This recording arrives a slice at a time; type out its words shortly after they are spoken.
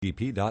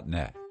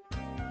www.wgp.net.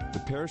 The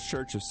Parish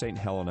Church of St.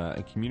 Helena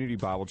and Community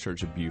Bible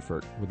Church of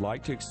Beaufort would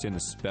like to extend a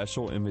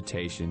special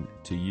invitation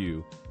to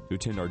you to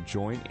attend our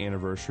joint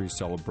anniversary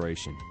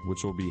celebration,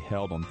 which will be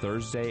held on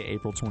Thursday,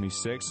 April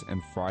 26th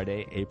and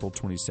Friday, April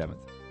 27th.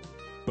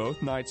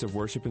 Both nights of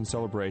worship and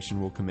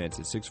celebration will commence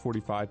at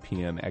 6:45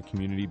 p.m. at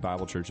Community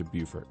Bible Church of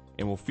Beaufort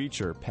and will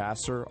feature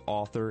pastor,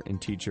 author,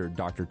 and teacher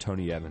Dr.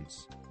 Tony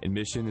Evans.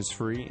 Admission is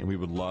free, and we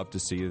would love to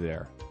see you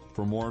there.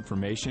 For more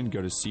information,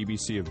 go to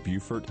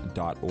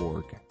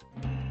cbcofbeaufort.org.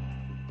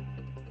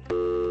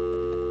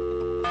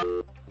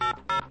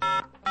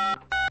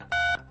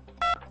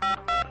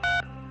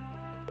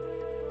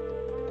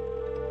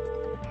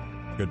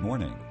 Good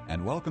morning,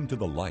 and welcome to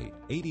The Light,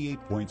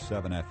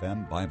 88.7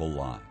 FM Bible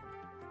Line,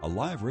 a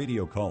live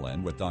radio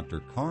call-in with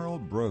Dr. Carl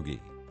Broggi.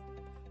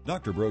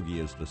 Dr.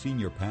 Broggi is the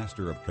senior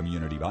pastor of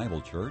Community Bible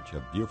Church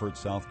of Beaufort,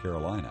 South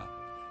Carolina.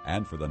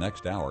 And for the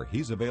next hour,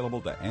 he's available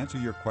to answer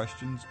your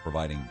questions,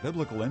 providing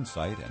biblical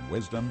insight and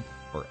wisdom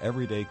for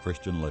everyday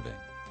Christian living.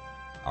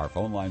 Our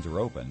phone lines are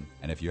open,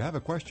 and if you have a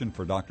question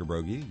for Dr.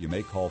 Broggi, you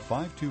may call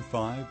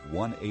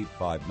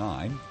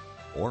 525-1859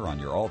 or on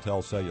your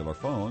Alltel cellular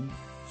phone,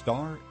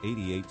 star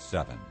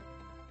 887.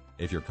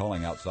 If you're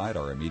calling outside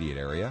our immediate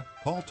area,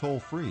 call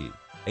toll-free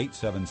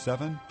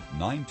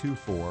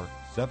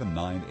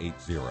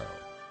 877-924-7980.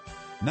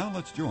 Now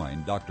let's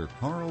join Dr.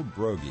 Carl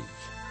Broggi.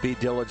 Be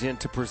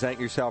diligent to present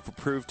yourself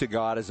approved to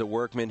God as a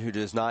workman who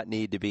does not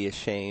need to be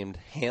ashamed,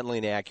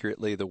 handling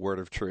accurately the word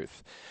of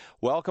truth.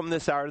 Welcome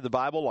this hour to the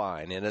Bible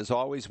Line, and as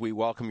always, we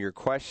welcome your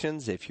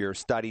questions. If you're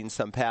studying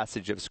some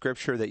passage of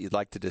Scripture that you'd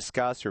like to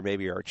discuss, or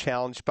maybe are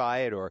challenged by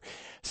it, or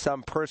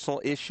some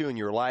personal issue in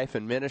your life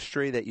and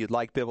ministry that you'd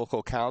like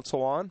biblical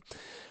counsel on,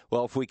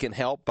 well, if we can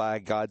help, by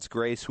God's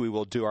grace, we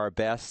will do our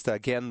best.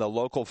 Again, the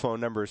local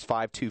phone number is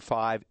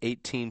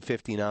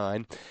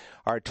 525-1859.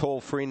 Our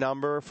toll-free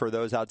number for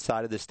those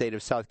outside of the state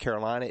of South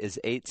Carolina is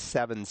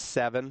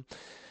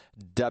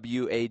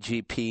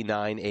 877-WAGP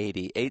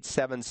 980.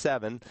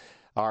 877.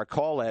 Our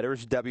call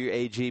letters,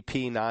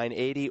 WAGP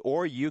 980,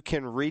 or you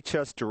can reach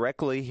us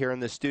directly here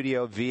in the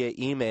studio via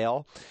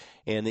email.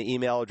 And the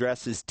email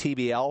address is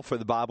TBL for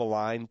the Bible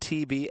Line,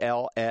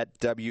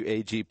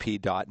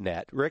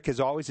 TBL@WAGP.net. Rick, as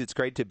always, it's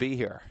great to be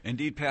here.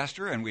 Indeed,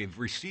 Pastor, and we've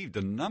received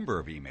a number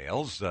of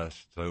emails,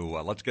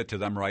 so let's get to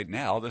them right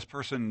now. This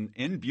person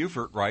in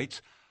Beaufort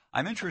writes,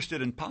 I'm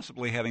interested in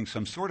possibly having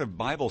some sort of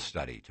Bible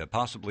study to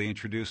possibly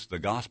introduce the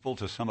gospel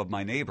to some of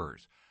my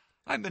neighbors.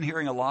 I've been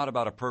hearing a lot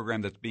about a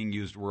program that's being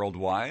used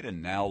worldwide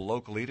and now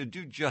locally to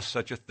do just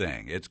such a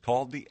thing. It's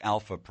called the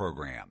Alpha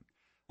Program.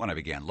 When I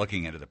began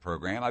looking into the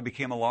program, I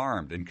became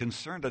alarmed and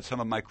concerned that some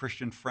of my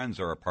Christian friends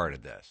are a part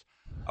of this.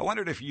 I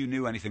wondered if you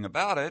knew anything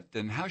about it,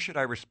 and how should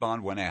I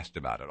respond when asked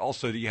about it?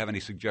 Also, do you have any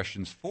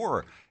suggestions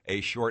for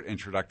a short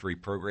introductory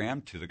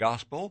program to the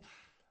gospel?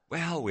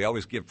 Well, we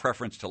always give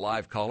preference to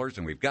live callers,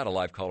 and we've got a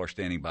live caller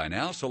standing by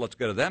now, so let's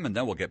go to them, and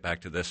then we'll get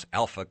back to this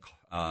Alpha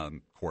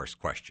course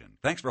question.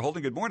 Thanks for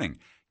holding. Good morning.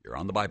 You're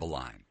on the Bible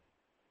Line.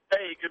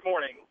 Hey, good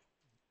morning.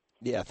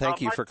 Yeah,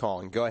 thank you for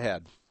calling. Go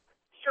ahead.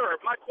 Sure.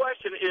 My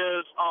question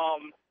is,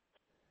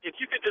 if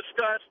you could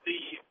discuss the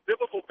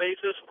biblical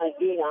basis for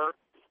war,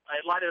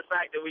 in light of the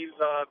fact that we've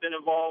been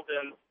involved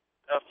in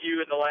a few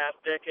in the last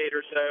decade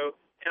or so,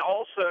 and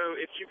also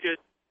if you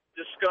could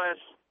discuss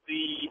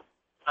the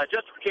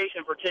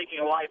justification for taking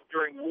a life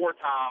during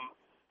wartime.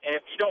 And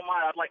if you don't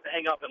mind, I'd like to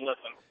hang up and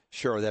listen.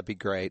 Sure, that'd be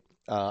great.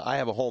 I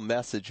have a whole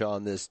message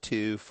on this,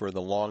 too, for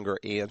the longer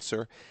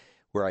answer,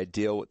 where I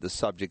deal with the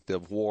subject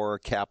of war,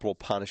 capital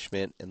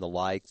punishment, and the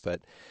like.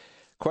 But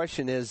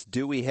question is,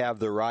 do we have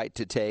the right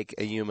to take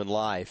a human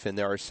life? And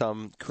there are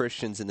some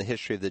Christians in the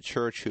history of the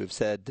church who have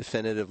said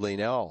definitively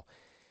no.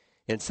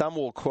 And some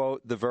will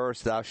quote the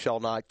verse, thou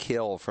shalt not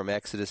kill, from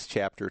Exodus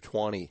chapter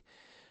 20.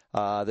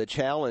 The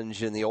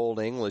challenge in the Old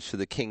English of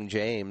the King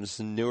James,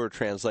 newer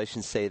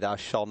translations say thou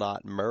shalt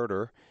not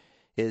murder,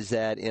 is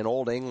that in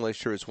Old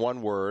English there is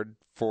one word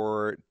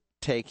for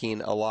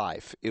taking a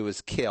life. It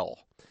was kill.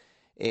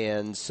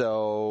 And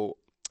so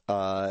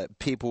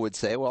people would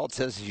say, well, it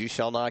says you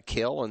shall not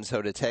kill, and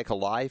so to take a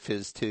life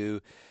is to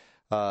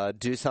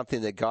do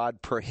something that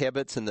God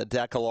prohibits in the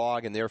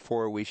Decalogue, and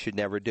therefore we should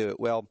never do it.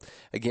 Well,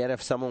 again,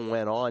 if someone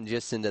went on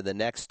just into the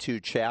next two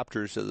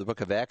chapters of the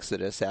book of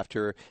Exodus,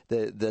 after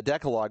the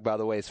Decalogue, by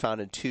the way, is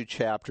found in two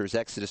chapters,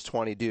 Exodus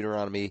 20,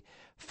 Deuteronomy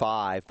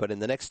 5, but in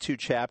the next two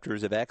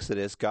chapters of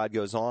Exodus, God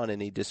goes on and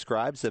he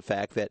describes the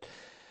fact that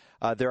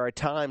there are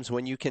times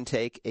when you can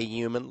take a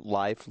human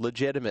life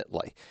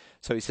legitimately.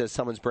 So he says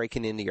someone's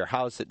breaking into your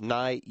house at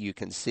night, you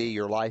can see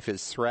your life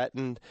is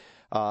threatened,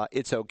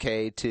 it's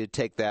okay to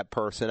take that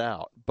person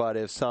out. But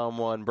if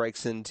someone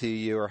breaks into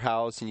your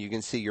house and you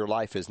can see your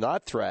life is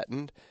not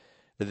threatened,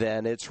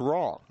 then it's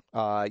wrong.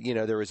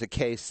 There was a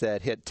case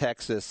that hit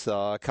Texas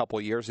a couple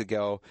years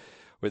ago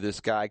where this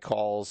guy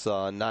calls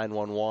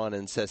 911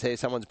 and says, hey,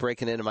 someone's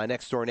breaking into my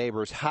next-door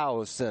neighbor's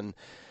house, and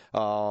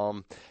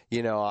I'm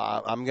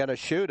going to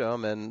shoot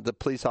him. And the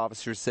police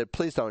officer said,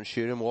 please don't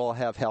shoot him. We'll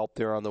have help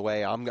there on the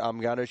way. I'm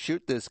going to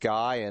shoot this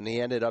guy. And he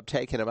ended up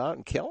taking him out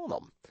and killing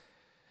him.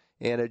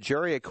 and a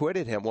jury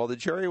acquitted him. Well, the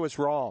jury was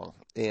wrong,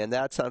 and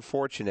that's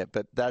unfortunate,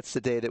 but that's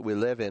the day that we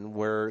live in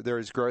where there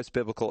is gross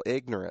biblical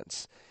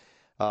ignorance.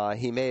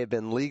 He may have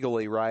been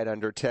legally right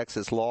under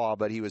Texas law,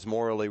 but he was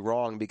morally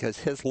wrong because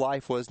his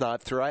life was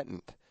not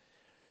threatened.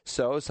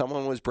 So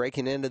someone was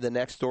breaking into the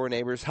next-door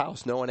neighbor's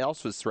house. No one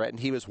else was threatened.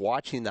 He was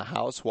watching the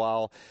house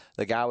while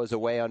the guy was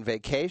away on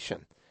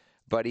vacation,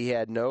 but he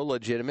had no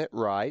legitimate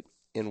right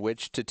in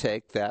which to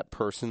take that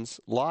person's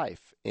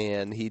life,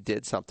 and he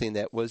did something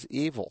that was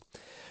evil.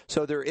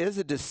 So there is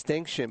a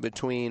distinction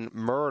between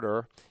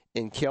murder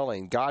and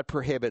killing. God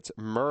prohibits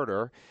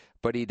murder,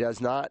 but he does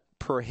not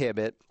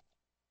prohibit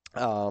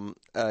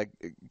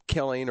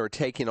killing or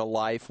taking a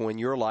life when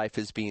your life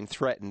is being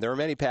threatened. There are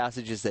many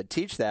passages that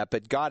teach that,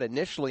 but God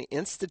initially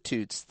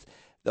institutes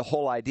the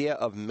whole idea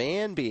of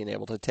man being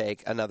able to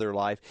take another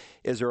life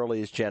as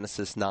early as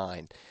Genesis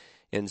 9.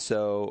 And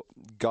so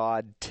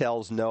God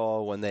tells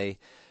Noah when they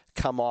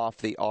come off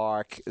the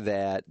ark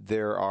that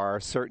there are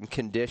certain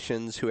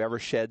conditions. Whoever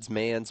sheds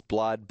man's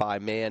blood, by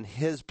man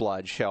his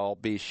blood shall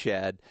be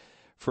shed,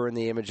 for in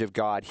the image of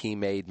God he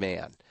made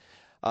man.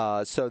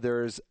 So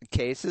there's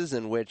cases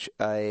in which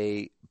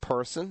a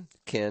person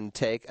can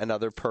take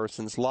another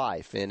person's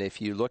life. And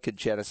if you look at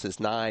Genesis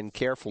 9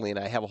 carefully, and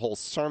I have a whole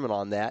sermon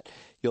on that,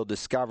 you'll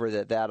discover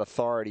that that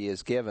authority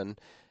is given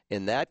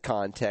in that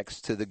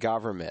context to the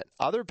government.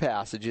 Other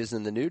passages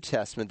in the New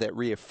Testament that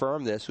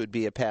reaffirm this would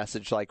be a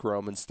passage like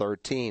Romans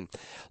 13.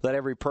 Let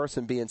every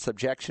person be in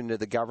subjection to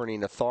the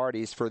governing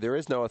authorities, for there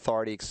is no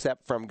authority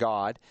except from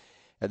God,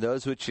 and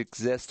those which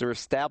exist are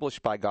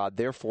established by God.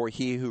 Therefore,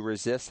 he who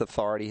resists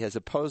authority has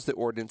opposed the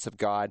ordinance of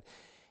God,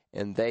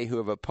 and they who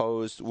have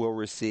opposed will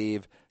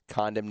receive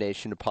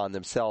condemnation upon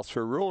themselves.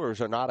 For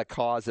rulers are not a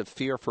cause of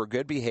fear for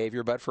good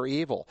behavior, but for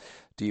evil.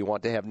 Do you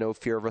want to have no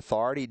fear of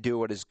authority? Do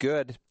what is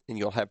good, and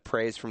you'll have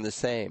praise from the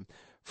same.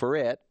 For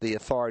it, the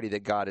authority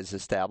that God has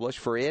established,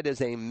 for it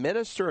is a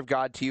minister of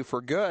God to you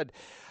for good.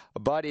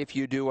 But if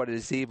you do what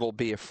is evil,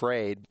 be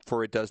afraid,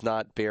 for it does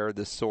not bear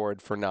the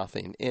sword for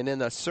nothing. And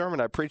in a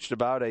sermon I preached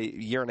about a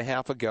year and a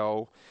half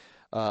ago,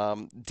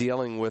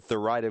 dealing with the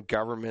right of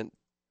government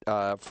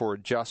for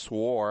just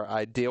war,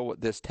 I deal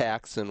with this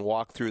text and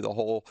walk through the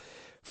whole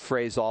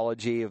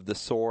phraseology of the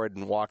sword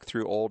and walk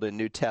through Old and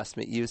New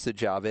Testament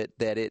usage of it,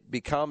 that it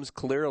becomes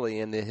clearly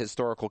in the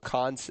historical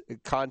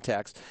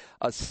context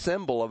a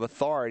symbol of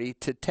authority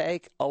to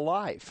take a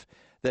life,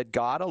 that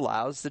God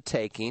allows the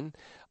taking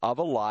of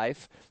a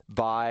life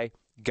by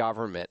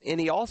government.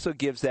 And he also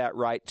gives that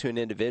right to an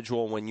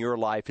individual when your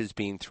life is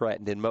being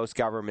threatened. And most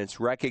governments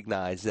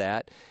recognize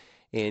that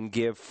and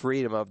give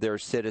freedom of their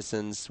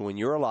citizens when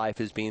your life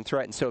is being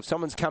threatened. So if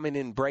someone's coming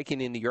in, breaking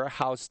into your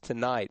house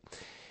tonight,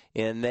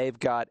 and they've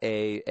got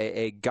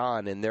a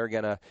gun and they're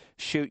going to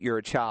shoot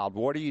your child,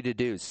 what are you to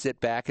do?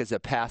 Sit back as a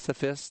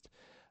pacifist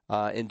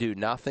and do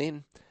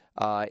nothing?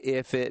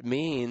 If it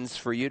means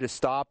for you to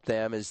stop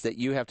them is that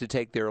you have to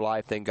take their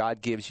life, then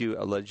God gives you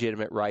a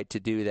legitimate right to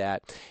do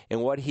that.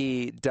 And what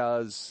he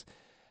does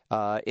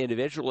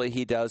individually,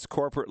 he does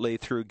corporately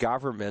through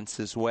governments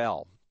as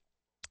well.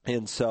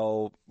 And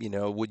so,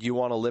 would you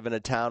want to live in a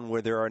town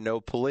where there are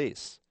no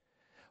police?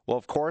 Well,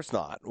 of course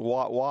not.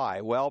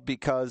 Why? Well,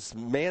 because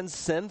man's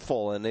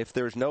sinful, and if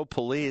there's no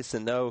police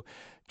and no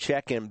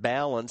check and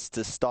balance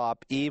to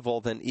stop evil,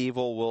 then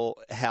evil will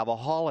have a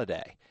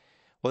holiday.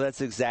 Well,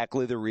 that's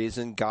exactly the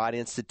reason God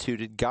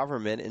instituted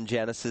government in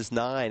Genesis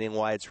 9 and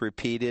why it's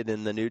repeated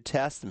in the New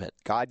Testament.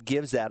 God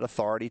gives that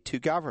authority to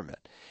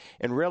government.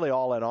 And really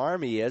all an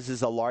army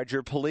is a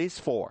larger police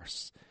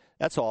force.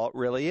 That's all it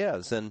really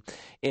is. And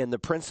the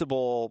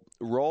principal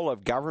role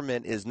of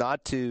government is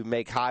not to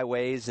make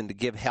highways and to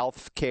give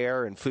health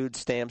care and food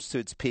stamps to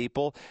its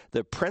people.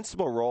 The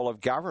principal role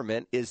of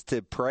government is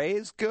to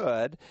praise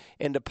good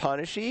and to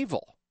punish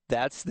evil.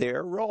 That's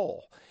their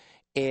role.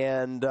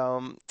 And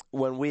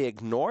when we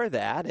ignore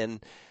that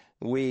and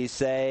we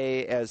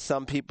say, as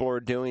some people are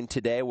doing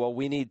today, well,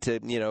 we need to,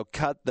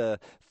 cut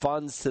the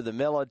funds to the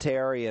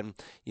military and,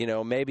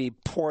 maybe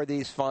pour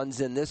these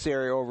funds in this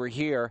area over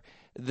here,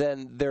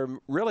 then they're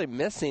really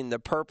missing the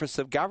purpose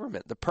of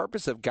government. The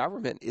purpose of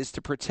government is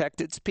to protect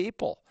its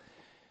people,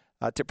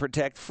 to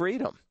protect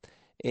freedom,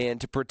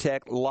 and to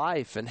protect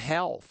life and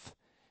health.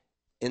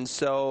 And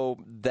so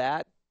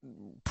that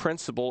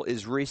principle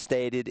is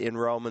restated in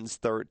Romans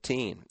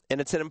 13.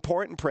 And it's an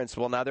important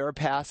principle. Now, there are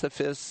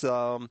pacifists,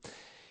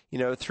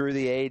 through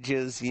the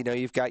ages.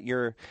 You've got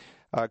your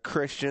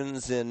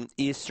Christians in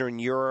Eastern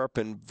Europe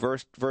and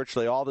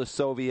virtually all the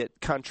Soviet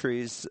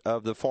countries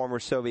of the former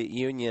Soviet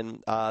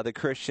Union. The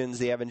Christians,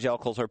 the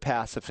evangelicals, are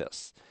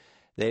pacifists.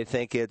 They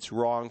think it's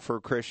wrong for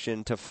a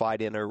Christian to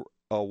fight in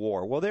a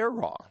war. Well, they're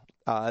wrong.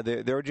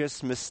 They're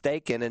just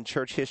mistaken, and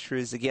church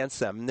history is against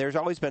them. And there's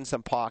always been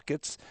some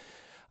pockets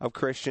of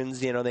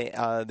Christians, the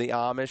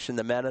Amish and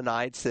the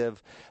Mennonites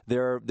have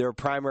their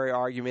primary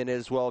argument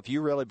is, well, if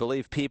you really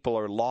believe people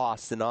are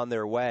lost and on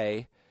their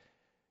way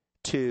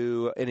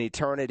to an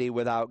eternity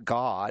without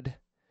God,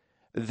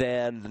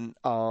 then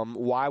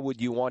why would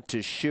you want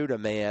to shoot a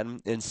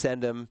man and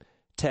send him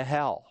to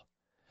hell?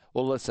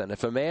 Well, listen,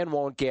 if a man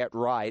won't get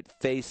right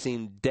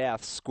facing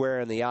death square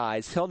in the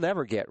eyes, he'll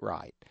never get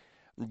right.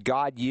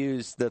 God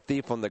used the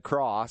thief on the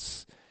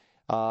cross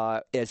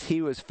as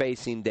he was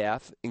facing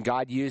death, and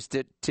God used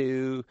it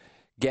to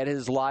get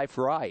his life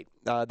right.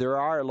 There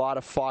are a lot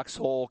of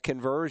foxhole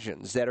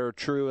conversions that are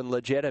true and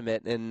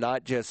legitimate and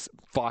not just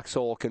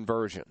foxhole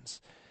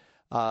conversions.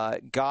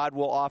 God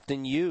will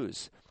often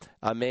use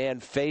a man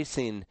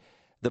facing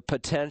the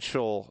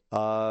potential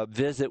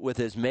visit with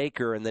his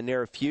Maker in the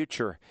near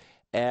future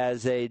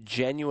as a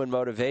genuine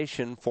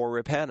motivation for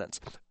repentance.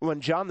 When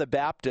John the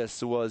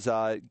Baptist was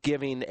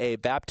giving a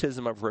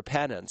baptism of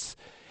repentance,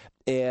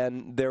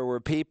 and there were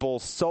people,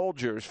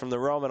 soldiers from the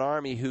Roman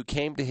army, who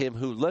came to him,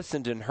 who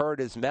listened and heard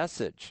his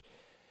message,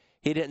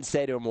 he didn't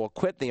say to them, well,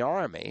 quit the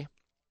army.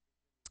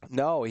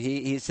 No,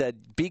 he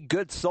said, be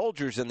good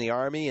soldiers in the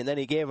army, and then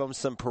he gave them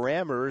some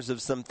parameters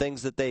of some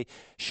things that they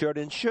should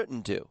and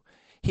shouldn't do.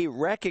 He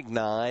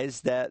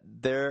recognized that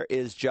there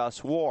is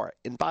just war.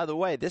 And by the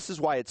way, this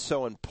is why it's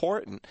so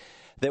important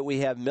that we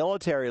have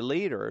military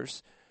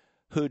leaders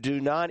who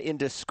do not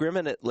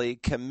indiscriminately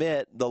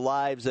commit the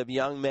lives of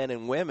young men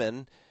and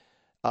women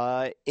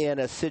in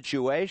a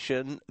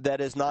situation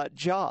that is not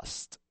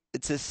just.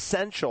 It's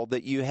essential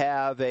that you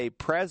have a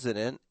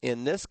president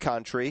in this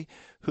country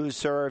who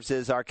serves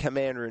as our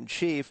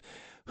commander-in-chief,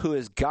 who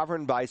is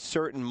governed by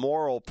certain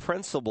moral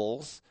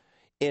principles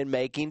in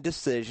making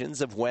decisions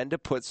of when to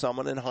put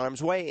someone in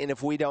harm's way. And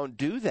if we don't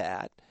do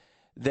that,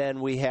 then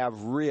we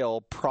have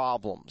real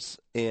problems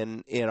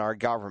in our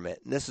government.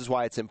 And this is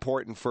why it's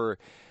important for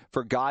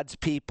God's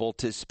people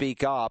to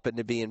speak up and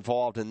to be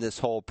involved in this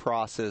whole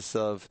process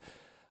of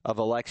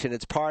election.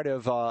 It's part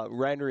of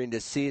rendering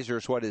to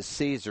Caesar's what is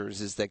Caesar's,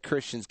 is that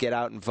Christians get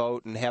out and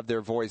vote and have their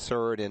voice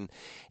heard and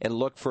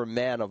look for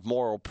men of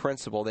moral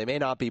principle. They may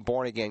not be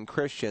born-again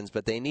Christians,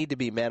 but they need to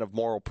be men of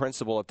moral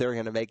principle if they're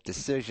going to make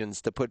decisions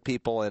to put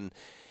people in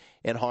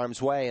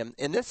harm's way.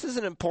 And this is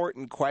an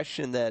important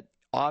question that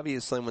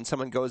obviously when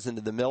someone goes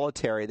into the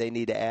military, they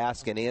need to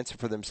ask and answer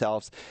for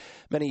themselves.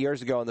 Many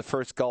years ago in the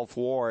first Gulf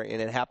War,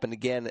 and it happened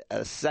again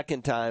a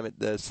second time at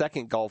the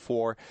second Gulf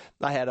War,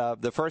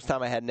 the first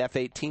time I had an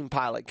F-18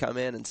 pilot come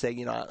in and say,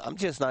 I'm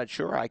just not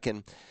sure I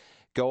can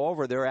go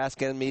over. They're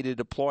asking me to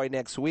deploy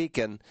next week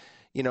and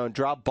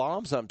drop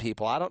bombs on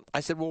people.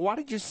 I said, well, why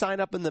did you sign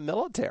up in the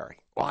military?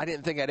 Well, I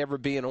didn't think I'd ever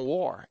be in a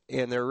war.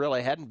 And there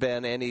really hadn't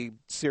been any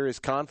serious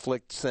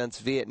conflict since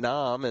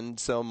Vietnam, and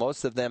so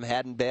most of them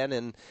hadn't been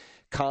in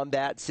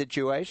combat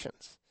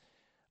situations.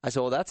 I said,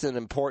 well, that's an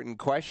important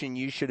question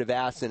you should have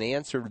asked and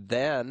answered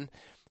then,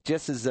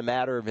 just as a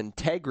matter of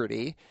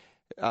integrity,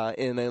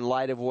 and in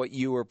light of what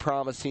you were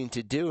promising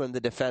to do in the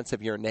defense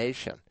of your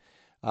nation.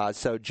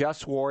 So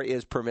just war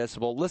is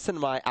permissible. Listen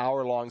to my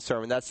hour-long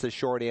sermon. That's the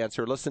short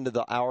answer. Listen to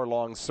the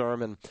hour-long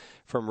sermon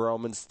from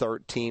Romans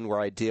 13 where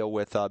I deal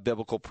with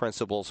biblical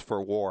principles for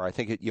war. I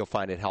think you'll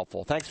find it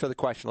helpful. Thanks for the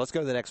question. Let's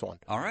go to the next one.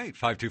 All right,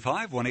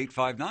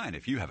 525-1859.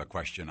 If you have a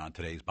question on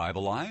today's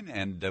Bible line,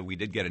 and we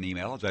did get an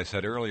email, as I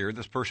said earlier,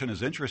 this person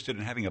is interested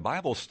in having a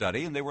Bible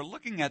study, and they were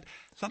looking at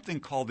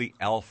something called the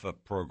Alpha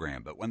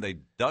program. But when they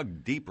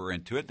dug deeper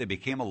into it, they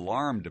became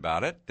alarmed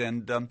about it,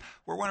 and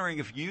we're wondering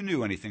if you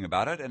knew anything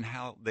about it and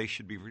how they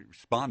should be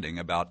responding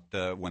about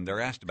when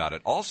they're asked about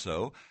it.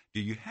 Also, do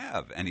you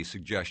have any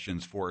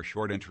suggestions for a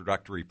short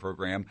introductory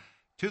program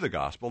to the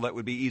gospel that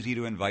would be easy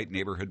to invite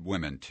neighborhood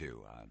women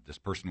to? This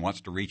person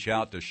wants to reach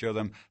out to show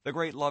them the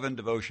great love and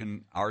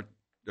devotion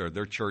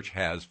their church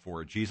has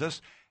for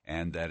Jesus,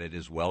 and that it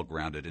is well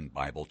grounded in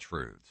Bible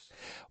truths.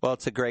 Well,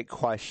 it's a great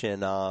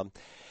question.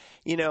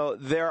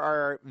 There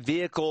are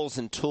vehicles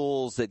and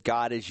tools that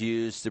God has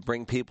used to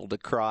bring people to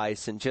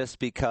Christ, and just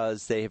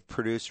because they have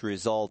produced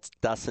results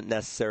doesn't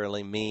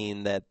necessarily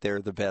mean that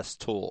they're the best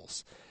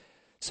tools.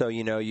 So,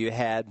 you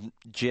had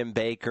Jim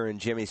Bakker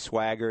and Jimmy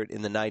Swaggart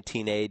in the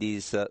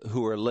 1980s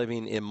who were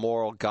living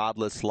immoral,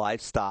 godless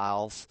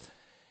lifestyles,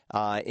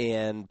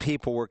 and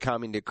people were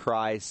coming to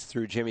Christ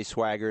through Jimmy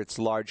Swaggart's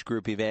large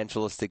group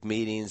evangelistic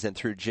meetings and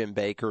through Jim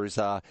Bakker's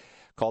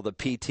called the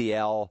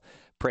PTL,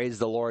 Praise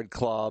the Lord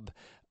Club.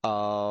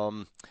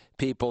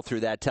 People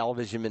through that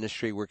television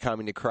ministry were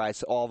coming to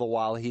Christ, all the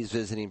while he's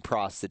visiting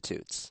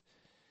prostitutes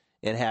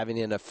and having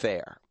an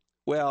affair.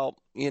 Well,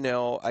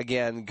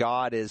 again,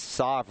 God is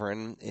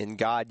sovereign, and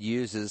God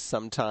uses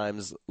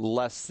sometimes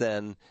less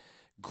than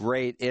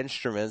great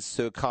instruments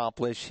to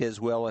accomplish his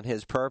will and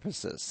his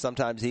purposes,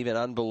 sometimes even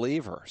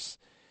unbelievers.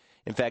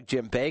 In fact,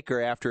 Jim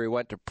Bakker, after he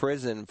went to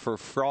prison for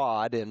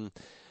fraud, and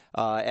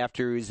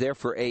after he was there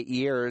for 8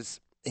 years,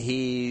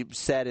 he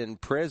said in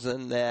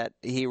prison that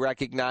he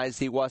recognized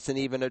he wasn't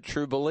even a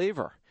true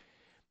believer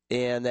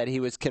and that he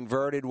was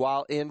converted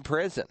while in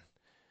prison.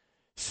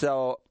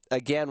 So,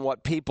 again,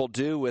 what people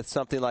do with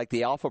something like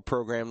the Alpha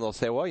program, they'll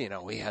say, well,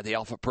 we had the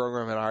Alpha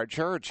program in our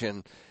church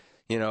and,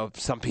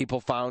 some people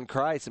found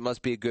Christ. It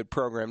must be a good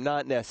program.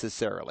 Not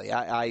necessarily.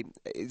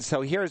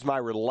 So here's my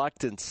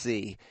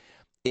reluctancy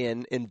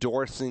in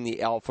endorsing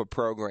the Alpha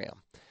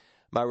program.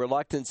 My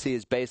reluctancy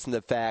is based on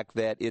the fact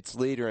that its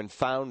leader and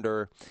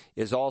founder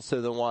is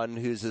also the one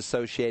who's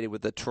associated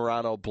with the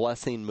Toronto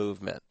Blessing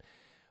Movement,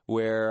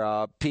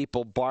 where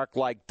people bark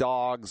like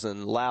dogs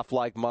and laugh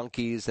like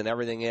monkeys and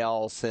everything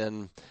else,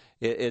 and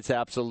it's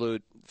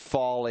absolute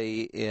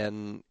folly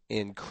in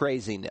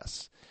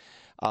craziness.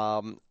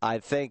 I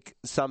think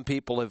some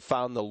people have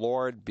found the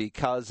Lord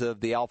because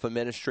of the Alpha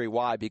Ministry.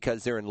 Why?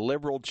 Because they're in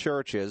liberal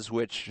churches,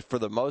 which for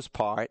the most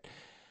part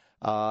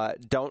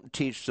don't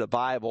teach the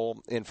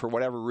Bible, and for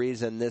whatever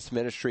reason, this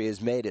ministry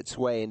has made its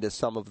way into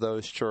some of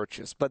those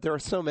churches. But there are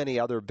so many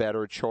other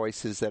better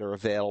choices that are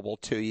available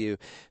to you.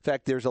 In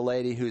fact, there's a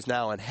lady who's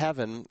now in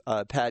heaven,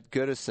 Pat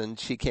Goodison.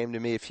 She came to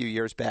me a few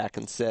years back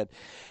and said,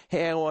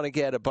 hey, I want to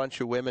get a bunch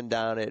of women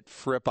down at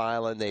Fripp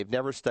Island. They've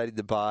never studied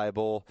the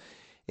Bible,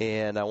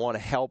 and I want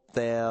to help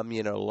them,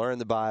 learn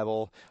the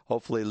Bible,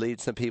 hopefully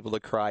lead some people to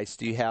Christ.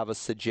 Do you have a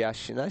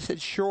suggestion? I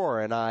said, sure,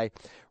 and I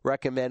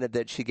recommended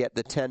that she get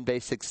the 10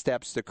 basic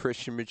steps to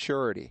Christian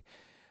maturity.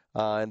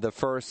 And the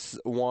first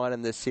one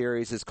in this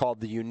series is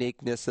called The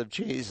Uniqueness of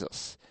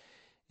Jesus.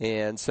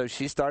 And so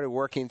she started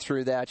working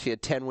through that. She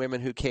had 10 women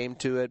who came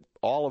to it,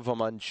 all of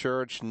them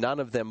unchurched, none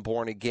of them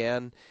born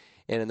again.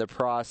 And in the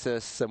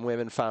process, some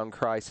women found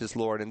Christ as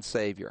Lord and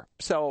Savior.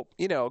 So,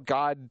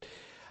 God,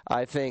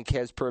 I think,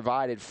 has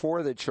provided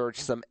for the church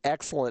some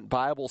excellent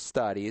Bible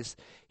studies.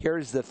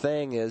 Here's the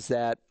thing is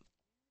that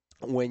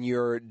when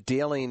you're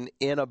dealing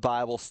in a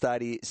Bible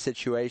study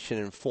situation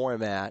and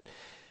format,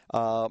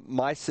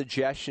 my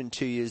suggestion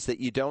to you is that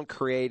you don't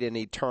create an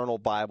eternal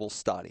Bible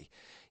study.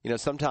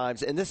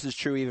 Sometimes, and this is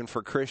true even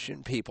for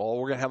Christian people,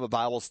 we're going to have a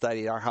Bible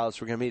study at our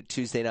house. We're going to meet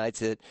Tuesday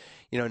nights at,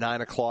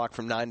 9 o'clock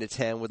from 9 to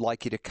 10. We'd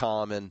like you to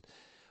come. And,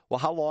 well,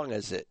 how long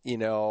is it?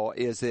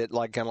 Is it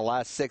like going to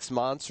last 6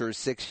 months or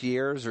 6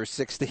 years or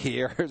 60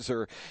 years?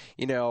 Or,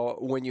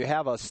 when you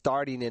have a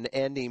starting and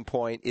ending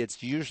point,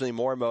 it's usually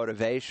more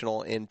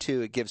motivational. And,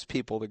 two, it gives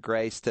people the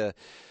grace to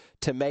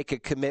make a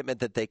commitment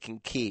that they can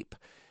keep.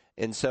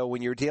 And so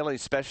when you're dealing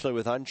especially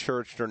with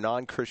unchurched or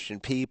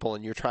non-Christian people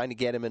and you're trying to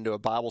get them into a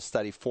Bible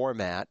study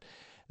format,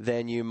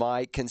 then you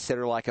might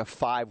consider like a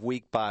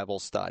 5-week Bible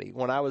study.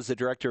 When I was the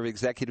director of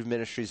executive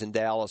ministries in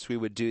Dallas, we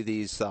would do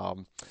these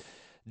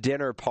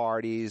dinner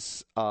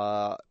parties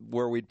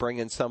where we'd bring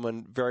in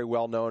someone very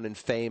well-known and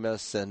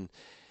famous, and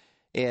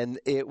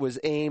it was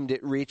aimed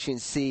at reaching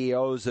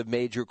CEOs of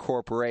major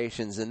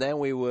corporations. And then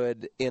we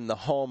would, in the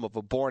home of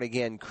a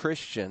born-again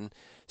Christian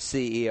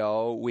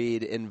CEO,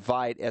 we'd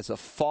invite as a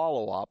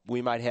follow-up.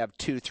 We might have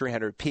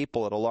 200-300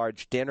 people at a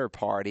large dinner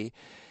party.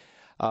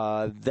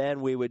 Then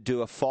we would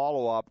do a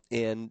follow-up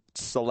in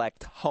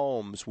select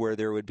homes where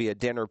there would be a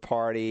dinner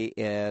party,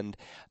 and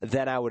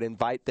then I would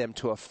invite them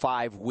to a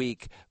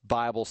 5-week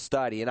Bible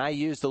study. And I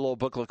used a little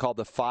booklet called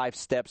The 5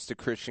 Steps to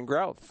Christian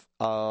Growth.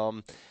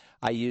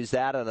 I used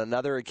that on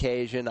another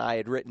occasion. I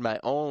had written my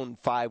own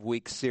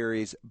 5-week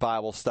series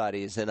Bible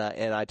studies, and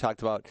I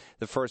talked about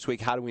the first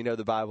week, how do we know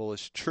the Bible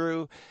is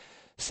true?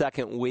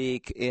 Second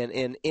week,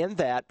 and in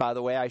that, by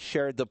the way, I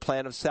shared the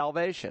plan of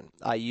salvation.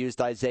 I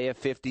used Isaiah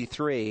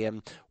 53,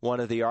 and one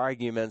of the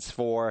arguments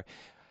for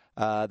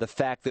the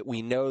fact that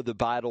we know the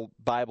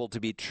Bible to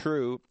be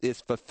true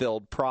is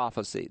fulfilled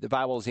prophecy. The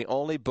Bible is the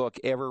only book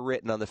ever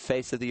written on the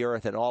face of the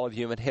earth in all of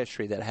human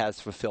history that has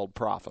fulfilled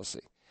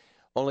prophecy.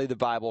 Only the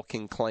Bible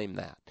can claim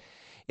that.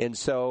 And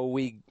so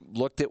we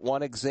looked at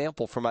one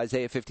example from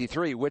Isaiah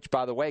 53, which,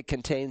 by the way,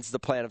 contains the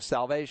plan of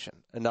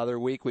salvation. Another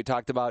week we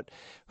talked about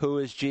who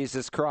is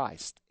Jesus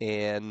Christ.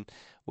 And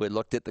we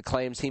looked at the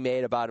claims he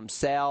made about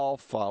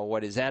himself,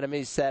 what his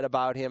enemies said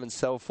about him, and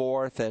so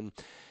forth. And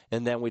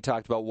then we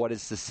talked about what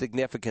is the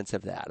significance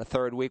of that. A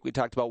third week we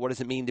talked about what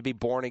does it mean to be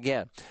born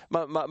again.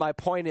 My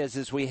point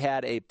is we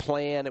had a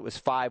plan. It was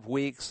 5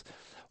 weeks.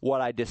 What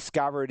I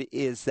discovered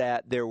is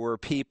that there were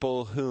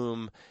people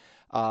whom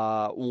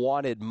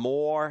wanted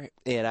more,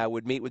 and I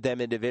would meet with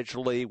them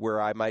individually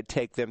where I might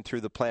take them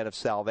through the plan of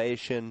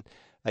salvation,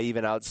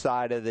 even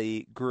outside of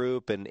the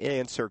group, and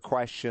answer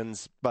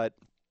questions. But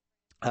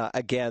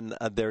again,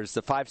 there's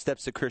the 5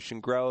 steps to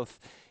Christian growth,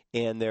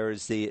 and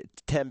there's the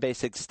 10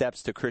 basic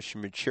steps to Christian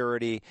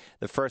maturity.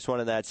 The first one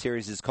in that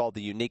series is called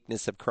The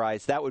Uniqueness of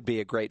Christ. That would be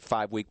a great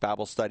 5-week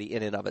Bible study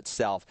in and of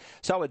itself.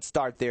 So I would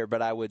start there,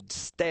 but I would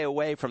stay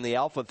away from the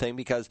alpha thing,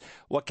 because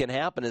what can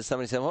happen is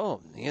somebody says, oh,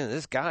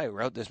 this guy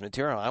wrote this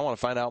material. I want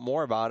to find out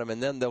more about him.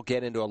 And then they'll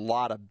get into a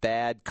lot of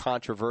bad,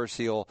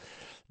 controversial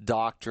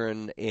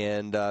doctrine,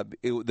 and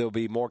they'll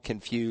be more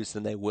confused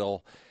than they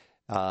will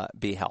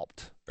be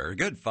helped. Very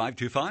good.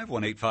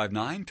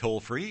 525-1859,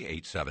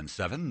 toll-free,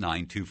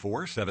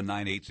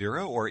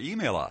 877-924-7980, or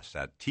email us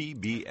at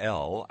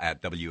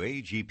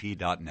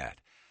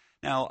tbl@wagp.net.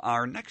 Now,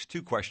 our next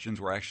 2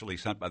 questions were actually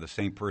sent by the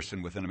same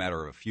person within a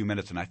matter of a few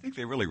minutes, and I think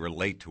they really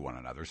relate to one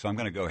another, so I'm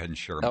going to go ahead and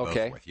share them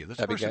both with you. This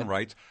person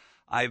writes,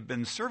 I've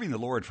been serving the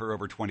Lord for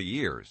over 20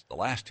 years. The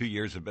last 2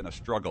 years have been a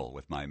struggle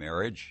with my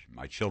marriage,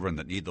 my children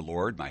that need the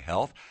Lord, my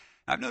health.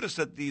 I've noticed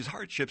that these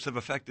hardships have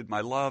affected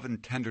my love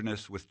and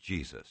tenderness with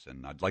Jesus,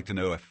 and I'd like to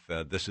know if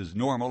this is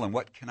normal and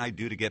what can I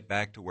do to get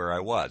back to where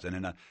I was. And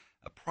in a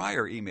A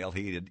prior email,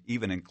 he had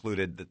even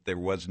included that there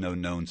was no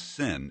known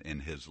sin in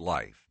his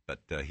life, but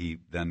he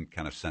then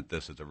kind of sent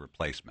this as a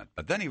replacement.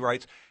 But then he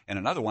writes in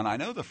another one, I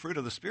know the fruit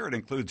of the Spirit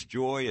includes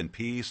joy and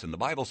peace, and the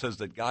Bible says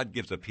that God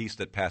gives a peace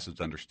that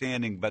passes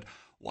understanding, but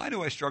why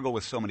do I struggle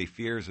with so many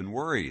fears and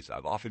worries?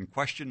 I've often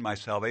questioned my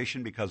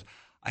salvation because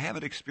I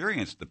haven't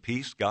experienced the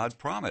peace God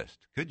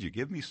promised. Could you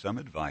give me some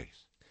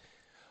advice?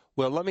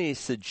 Well, let me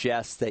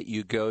suggest that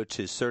you go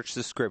to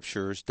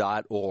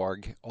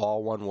searchthescriptures.org,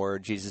 all one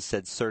word. Jesus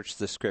said, search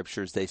the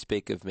scriptures, they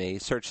speak of me.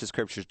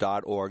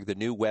 Searchthescriptures.org. The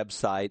new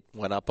website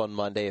went up on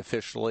Monday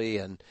officially,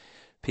 and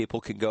people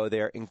can go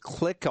there and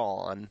click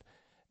on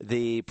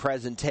the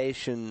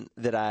presentation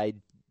that I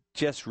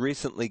just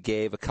recently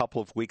gave a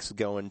couple of weeks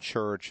ago in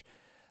church,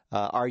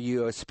 Are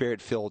You a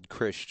Spirit-Filled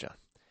Christian?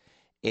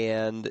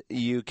 And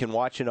you can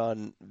watch it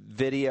on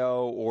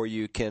video or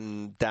you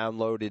can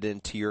download it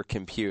into your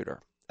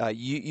computer.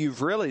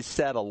 You've really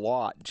said a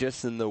lot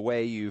just in the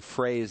way you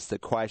phrase the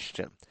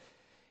question.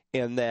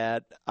 In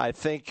that, I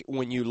think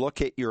when you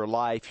look at your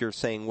life, you're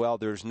saying, well,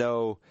 there's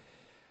no,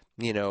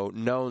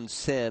 known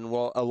sin.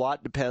 Well, a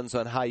lot depends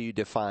on how you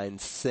define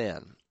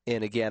sin.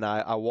 And again,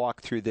 I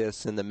walk through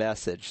this in the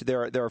message.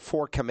 There are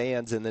 4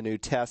 commands in the New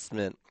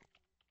Testament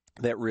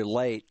that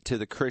relate to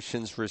the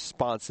Christian's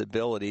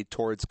responsibility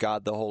towards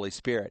God the Holy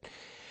Spirit.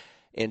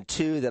 And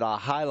 2 that I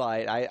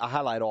highlight, I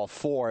highlight all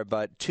 4,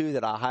 but 2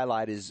 that I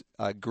highlight is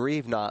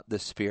grieve not the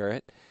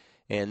Spirit,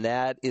 and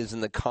that is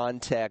in the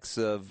context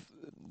of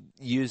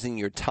using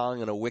your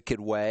tongue in a wicked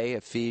way,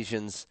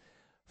 Ephesians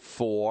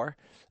 4.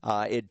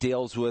 It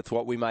deals with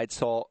what we might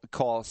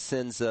call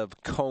sins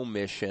of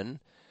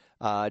commission,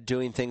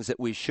 doing things that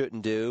we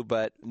shouldn't do,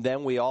 but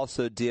then we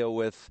also deal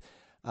with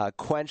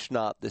quench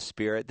not the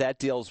Spirit. That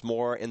deals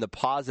more in the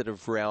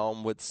positive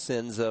realm with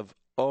sins of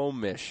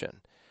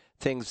omission,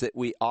 things that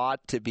we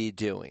ought to be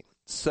doing.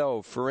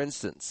 So, for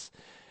instance,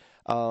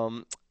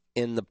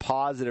 in the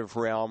positive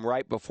realm,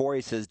 right before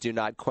he says, do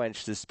not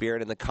quench the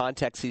Spirit, in the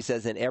context he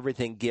says, in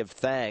everything give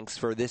thanks,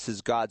 for this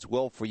is God's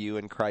will for you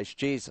in Christ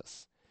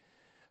Jesus.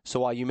 So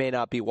while you may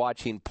not be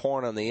watching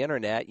porn on the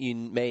internet, you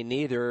may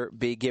neither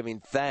be giving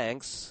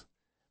thanks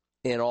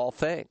in all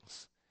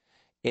things.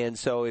 And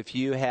so if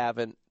you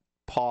haven't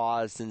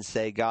paused and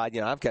say, God,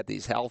 I've got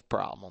these health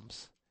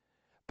problems,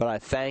 but I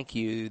thank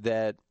you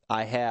that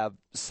I have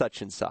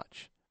such and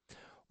such.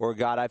 Or,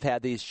 God, I've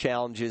had these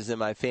challenges in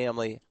my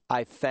family.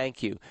 I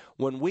thank you.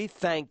 When we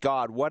thank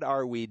God, what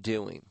are we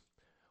doing?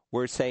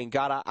 We're saying,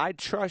 God, I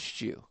trust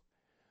you.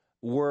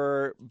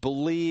 We're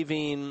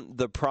believing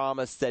the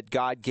promise that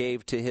God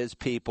gave to his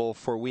people,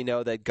 for we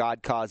know that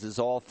God causes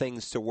all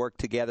things to work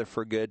together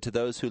for good to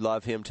those who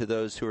love him, to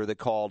those who are the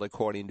called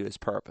according to his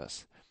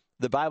purpose.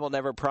 The Bible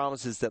never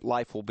promises that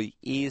life will be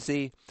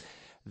easy,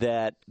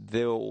 that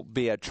there will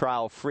be a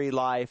trial-free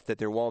life, that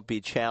there won't be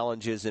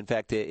challenges. In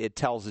fact, it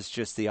tells us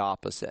just the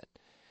opposite.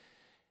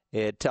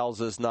 It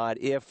tells us not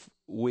if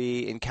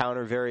we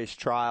encounter various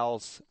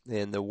trials,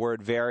 and the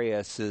word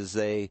various is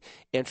a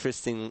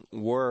interesting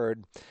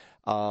word.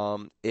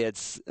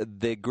 It's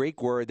the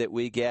Greek word that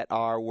we get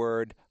our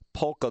word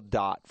polka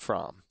dot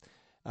from.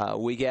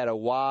 We get a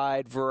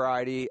wide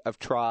variety of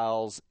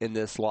trials in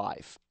this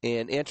life.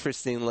 And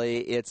interestingly,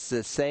 it's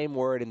the same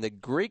word in the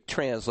Greek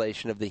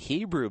translation of the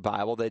Hebrew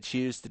Bible that's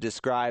used to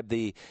describe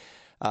the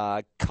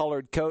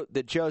colored coat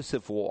that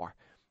Joseph wore.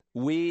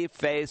 We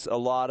face a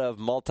lot of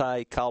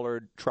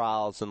multicolored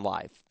trials in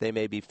life. They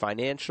may be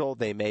financial,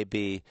 they may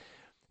be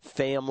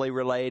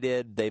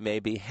family-related, they may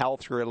be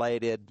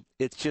health-related.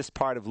 It's just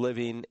part of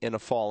living in a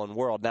fallen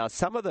world. Now,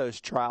 some of those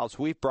trials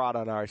we've brought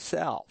on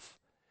ourselves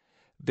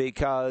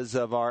because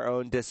of our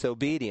own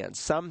disobedience.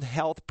 Some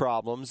health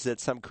problems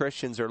that some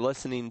Christians are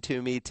listening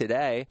to me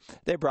today,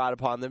 they brought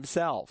upon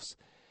themselves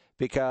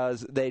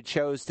because they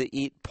chose to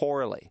eat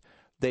poorly.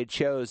 They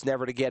chose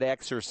never to get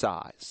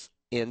exercise.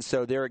 And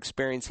so they're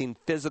experiencing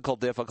physical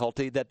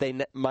difficulty that they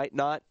might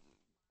not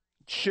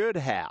should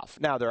have.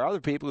 Now, there are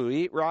other people who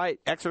eat right,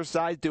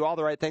 exercise, do all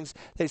the right things.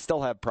 They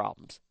still have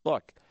problems.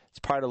 Look, it's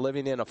part of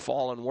living in a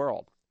fallen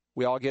world.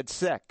 We all get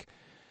sick.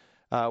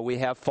 We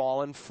have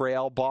fallen,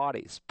 frail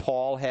bodies.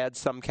 Paul had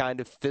some kind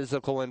of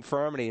physical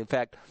infirmity. In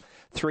fact,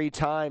 3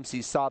 times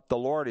he sought the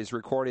Lord, is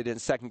recorded in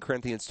 2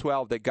 Corinthians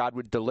 12, that God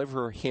would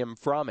deliver him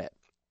from it.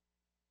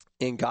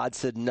 And God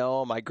said,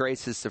 no, my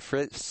grace is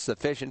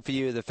sufficient for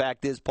you. The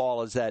fact is,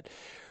 Paul, is that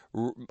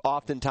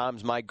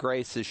oftentimes my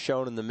grace is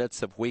shown in the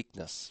midst of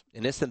weakness.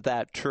 And isn't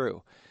that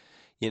true?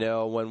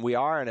 When we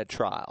are in a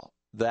trial,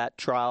 that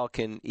trial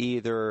can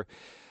either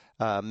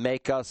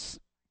make us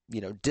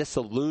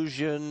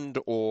disillusioned,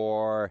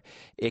 or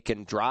it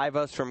can drive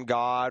us from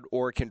God,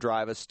 or it can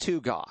drive us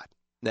to God.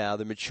 Now,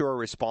 the mature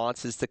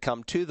response is to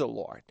come to the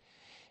Lord.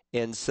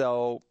 And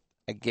so,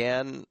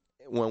 again,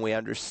 when we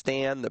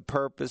understand the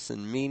purpose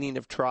and meaning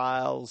of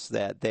trials,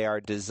 that they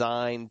are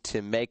designed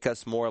to make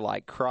us more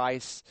like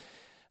Christ.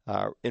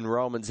 In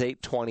Romans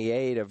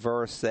 8:28, a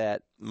verse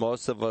that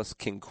most of us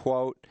can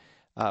quote,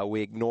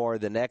 we ignore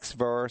the next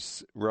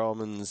verse,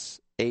 Romans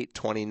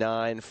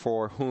 8:29,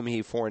 for whom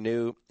he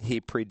foreknew,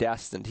 he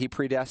predestined. He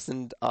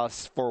predestined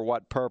us for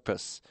what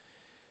purpose?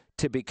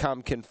 To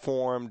become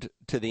conformed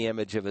to the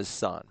image of his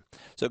Son.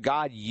 So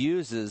God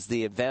uses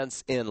the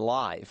events in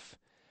life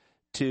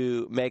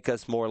to make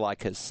us more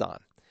like his Son.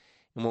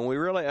 And when we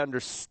really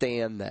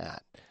understand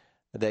that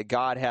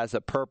God has a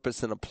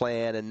purpose and a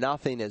plan and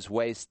nothing is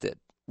wasted,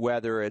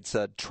 whether it's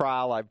a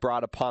trial I've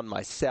brought upon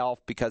myself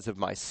because of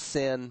my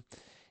sin,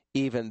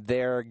 even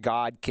there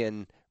God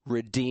can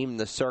redeem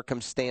the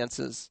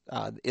circumstances.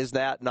 Is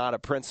that not a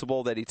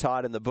principle that he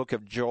taught in the book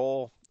of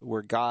Joel,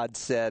 where God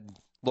said,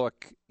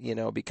 look,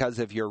 because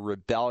of your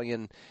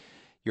rebellion,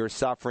 you're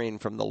suffering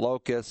from the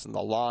locusts and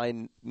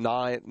the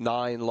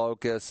nine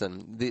locusts,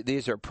 and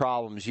these are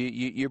problems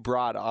you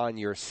brought on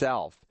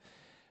yourself.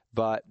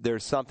 But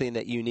there's something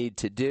that you need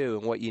to do,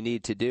 and what you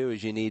need to do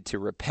is you need to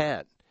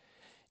repent.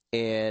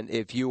 And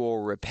if you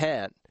will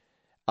repent,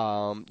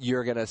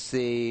 you're going to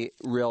see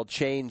real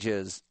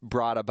changes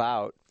brought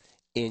about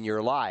in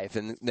your life.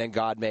 And then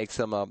God makes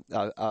them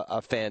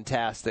a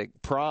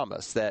fantastic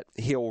promise that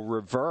he'll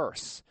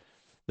reverse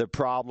the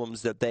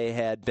problems that they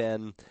had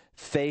been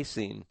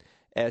facing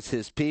as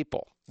his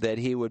people, that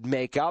he would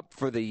make up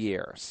for the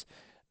years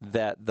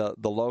that the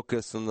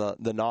locusts and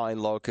the 9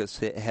 locusts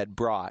had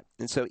brought.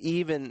 And so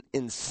even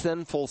in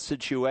sinful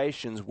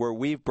situations where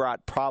we've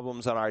brought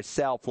problems on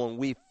ourselves, when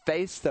we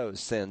face those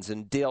sins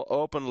and deal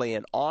openly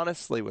and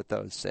honestly with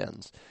those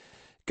sins,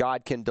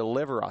 God can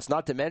deliver us.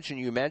 Not to mention,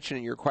 you mentioned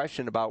in your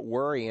question about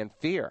worry and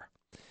fear.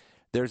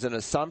 There's an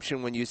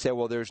assumption when you say,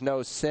 well, there's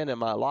no sin in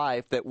my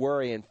life, that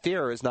worry and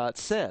fear is not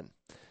sin.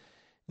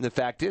 And the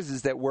fact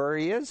is that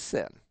worry is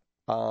sin.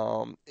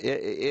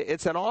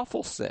 It's an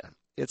awful sin.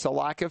 It's a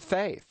lack of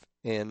faith.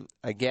 And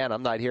again,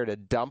 I'm not here to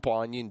dump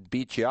on you and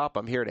beat you up.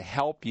 I'm here to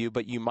help you.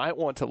 But you might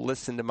want to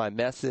listen to my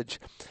message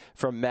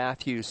from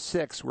Matthew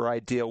 6, where I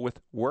deal with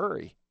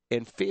worry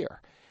and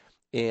fear.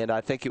 And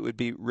I think it would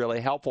be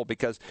really helpful,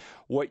 because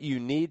what you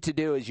need to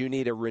do is you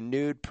need a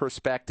renewed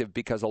perspective,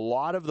 because a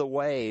lot of the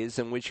ways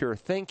in which you're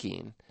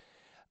thinking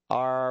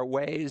are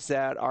ways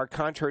that are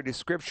contrary to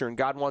Scripture, and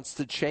God wants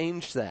to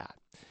change that,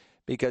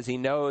 because he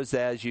knows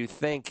that as you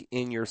think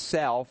in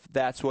yourself,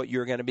 that's what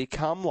you're going to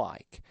become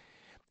like.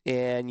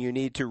 And you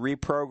need to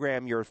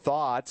reprogram your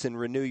thoughts and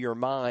renew your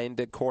mind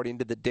according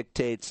to the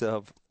dictates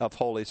of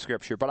Holy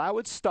Scripture. But I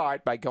would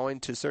start by going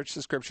to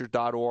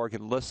searchthescriptures.org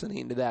and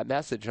listening to that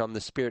message on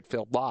the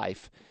Spirit-filled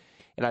life.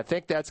 And I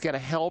think that's going to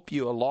help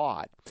you a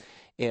lot.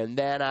 And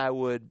then I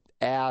would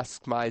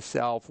ask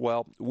myself,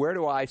 well, where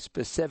do I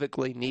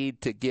specifically need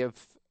to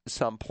give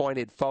some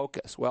pointed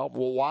focus? Well,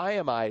 why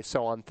am I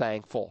so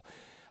unthankful?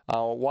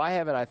 Why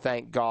haven't I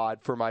thanked God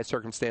for my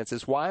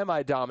circumstances? Why am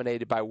I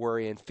dominated by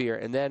worry and fear?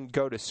 And then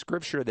go to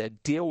Scripture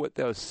that deal with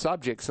those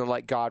subjects and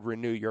let God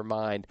renew your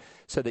mind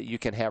so that you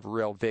can have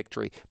real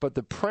victory. But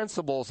the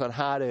principles on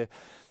how to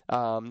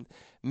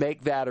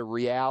make that a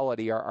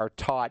reality are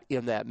taught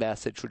in that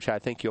message, which I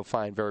think you'll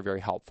find very, very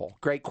helpful.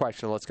 Great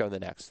question. Let's go to the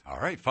next. All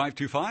right,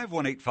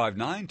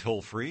 525-1859,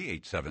 toll-free,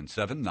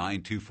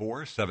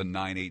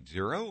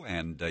 877-924-7980.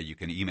 And you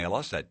can email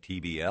us at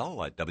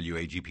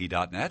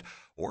tbl@wagp.net.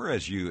 Or,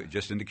 as you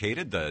just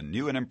indicated, the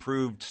new and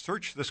improved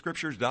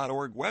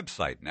searchthescriptures.org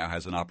website now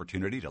has an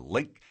opportunity to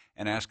link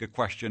and ask a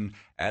question,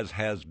 as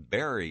has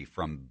Barry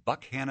from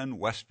Buckhannon,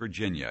 West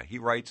Virginia. He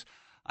writes,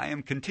 I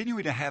am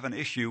continuing to have an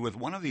issue with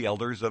one of the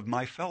elders of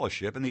my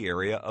fellowship in the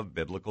area of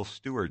biblical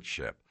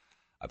stewardship.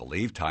 I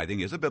believe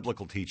tithing is a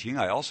biblical teaching.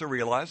 I also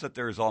realize that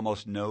there is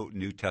almost no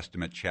New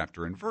Testament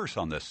chapter and verse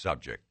on this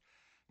subject.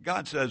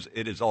 God says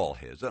it is all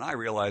his, and I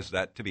realize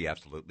that to be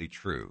absolutely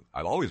true.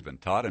 I've always been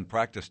taught and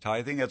practiced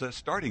tithing as a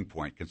starting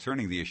point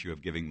concerning the issue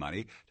of giving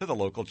money to the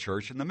local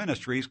church and the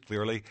ministries,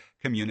 clearly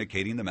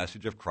communicating the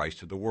message of Christ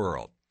to the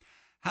world.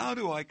 How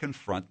do I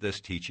confront this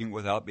teaching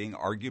without being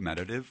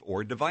argumentative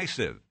or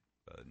divisive?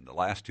 The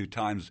last 2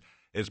 times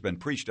it's been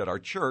preached at our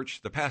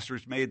church, the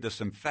pastors made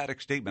this emphatic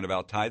statement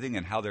about tithing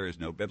and how there is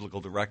no biblical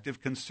directive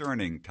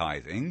concerning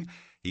tithing.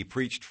 He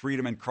preached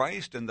freedom in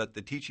Christ and that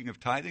the teaching of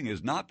tithing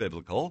is not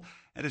biblical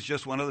and is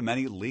just one of the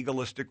many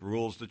legalistic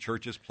rules the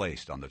church has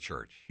placed on the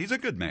church. He's a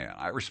good man.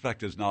 I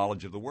respect his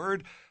knowledge of the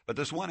word, but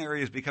this one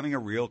area is becoming a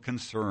real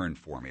concern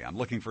for me. I'm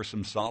looking for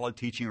some solid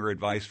teaching or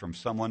advice from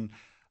someone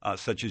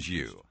such as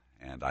you.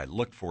 And I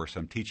looked for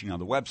some teaching on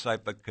the website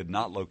but could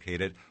not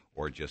locate it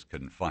or just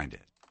couldn't find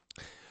it.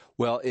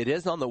 Well, it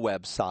is on the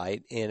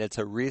website, and it's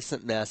a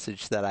recent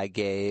message that I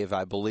gave.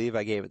 I believe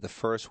I gave it the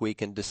first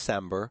week in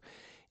December.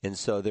 And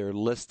so they're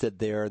listed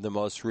there, the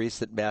most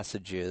recent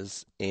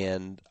messages.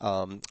 And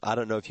I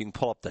don't know if you can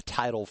pull up the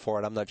title for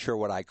it. I'm not sure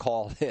what I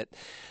called it.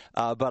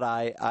 But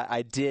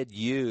I did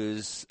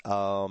use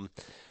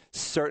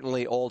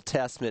certainly Old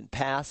Testament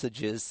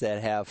passages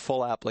that have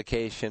full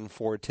application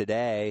for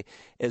today,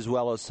 as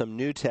well as some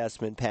New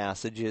Testament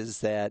passages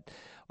that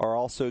are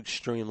also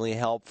extremely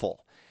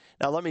helpful.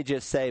 Now, let me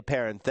just say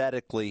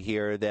parenthetically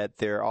here that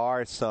there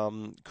are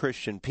some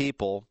Christian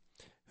people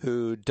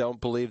who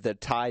don't believe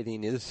that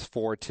tithing is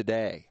for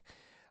today.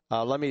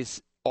 Let me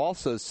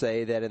also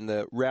say that in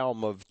the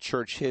realm of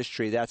church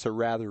history, that's a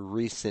rather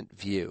recent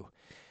view.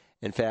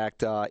 In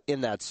fact,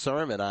 in that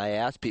sermon, I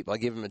asked people, I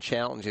gave them a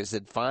challenge. I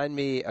said, find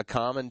me a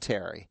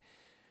commentary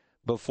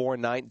before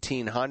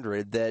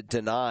 1900 that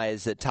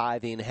denies that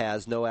tithing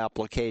has no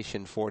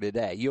application for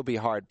today. You'll be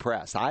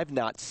hard-pressed. I've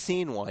not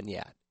seen one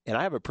yet. And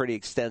I have a pretty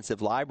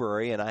extensive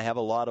library, and I have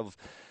a lot of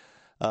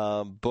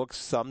books,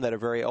 some that are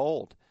very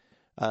old.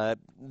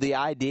 The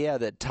idea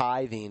that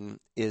tithing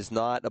is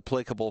not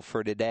applicable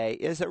for today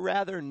is a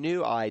rather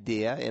new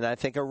idea, and I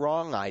think a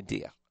wrong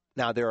idea.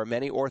 Now, there are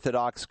many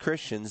Orthodox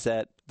Christians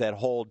that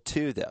hold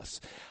to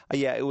this.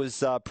 It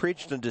was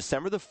preached on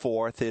December the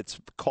 4th. It's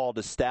called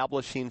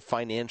Establishing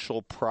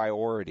Financial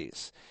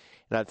Priorities.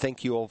 And I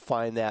think you'll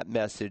find that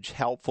message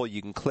helpful.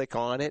 You can click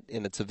on it,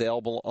 and it's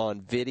available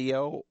on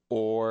video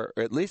or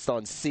at least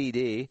on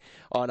CD,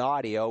 on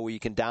audio, where you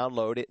can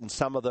download it. And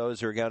some of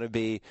those are going to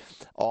be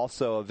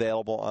also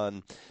available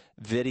on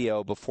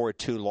video before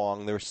too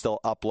long. They're still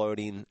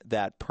uploading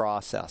that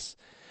process.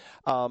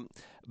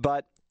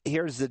 But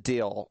here's the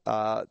deal.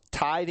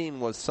 Tithing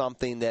was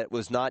something that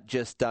was not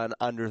just done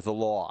under the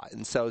law.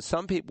 And so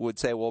some people would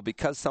say, well,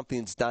 because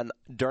something's done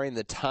during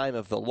the time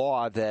of the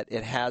law, that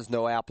it has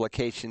no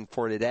application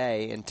for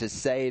today. And to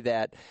say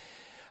that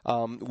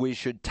we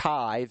should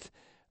tithe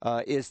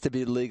is to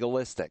be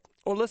legalistic.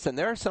 Well, listen,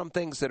 there are some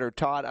things that are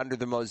taught under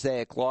the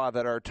Mosaic law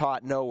that are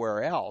taught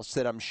nowhere else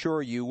that I'm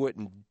sure you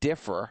wouldn't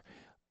differ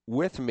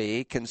with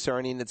me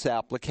concerning its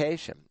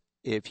application.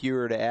 If you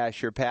were to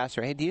ask your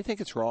pastor, hey, do you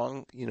think it's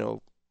wrong,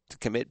 to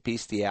commit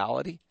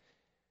bestiality?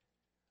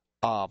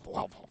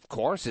 Well, of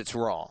course it's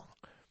wrong.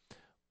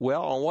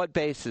 Well, on what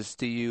basis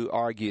do you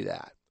argue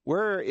that?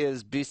 Where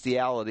is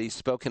bestiality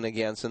spoken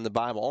against in the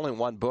Bible? Only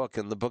one book,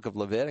 in the book of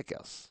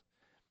Leviticus,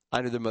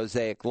 under the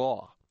Mosaic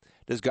law.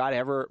 Does God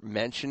ever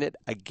mention it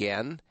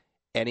again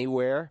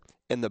anywhere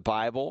in the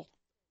Bible,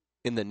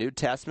 in the New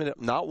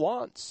Testament? Not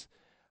once.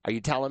 Are you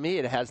telling me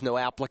it has no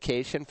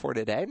application for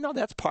today? No,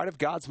 that's part of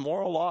God's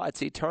moral law.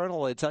 It's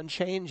eternal. It's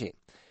unchanging.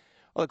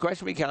 Well, the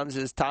question becomes,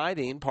 is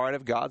tithing part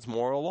of God's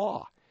moral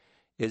law?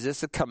 Is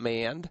this a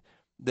command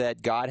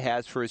that God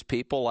has for his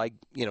people, like,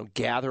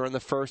 gather on the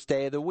first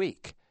day of the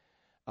week?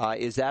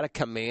 Is that a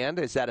command?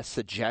 Is that a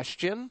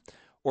suggestion?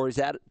 Or is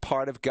that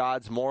part of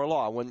God's moral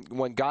law?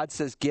 When God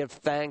says, give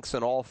thanks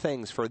in all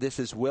things, for this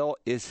is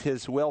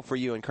his will for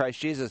you in Christ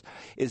Jesus,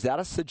 is that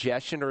a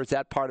suggestion, or is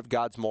that part of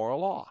God's moral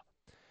law?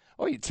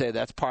 Well, you'd say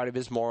that's part of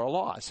his moral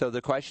law. So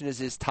the question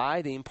is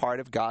tithing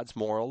part of God's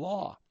moral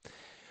law?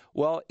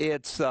 Well,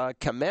 it's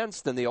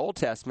commenced in the Old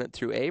Testament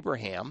through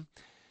Abraham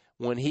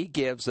when he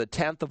gives a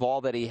tenth of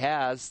all that he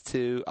has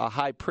to a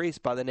high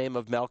priest by the name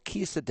of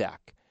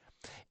Melchizedek.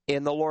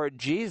 And the Lord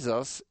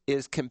Jesus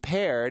is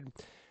compared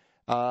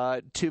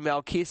to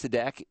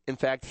Melchizedek. In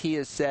fact, he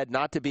is said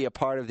not to be a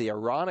part of the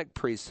Aaronic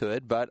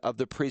priesthood, but of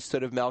the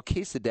priesthood of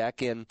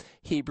Melchizedek in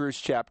Hebrews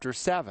chapter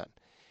 7.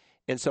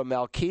 And so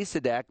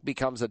Melchizedek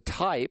becomes a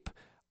type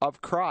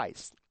of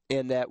Christ,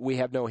 in that we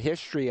have no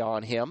history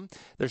on him.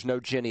 There's no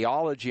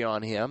genealogy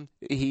on him.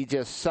 He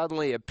just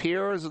suddenly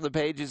appears in the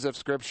pages of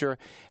Scripture,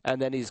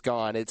 and then he's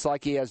gone. It's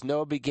like he has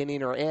no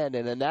beginning or end,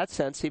 and in that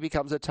sense, he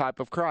becomes a type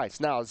of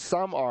Christ. Now,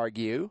 some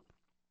argue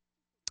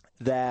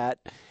that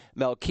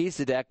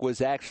Melchizedek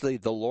was actually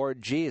the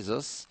Lord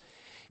Jesus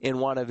in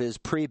one of his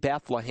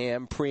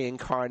pre-Bethlehem,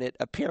 pre-incarnate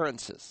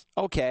appearances.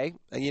 Okay,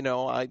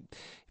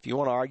 if you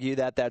want to argue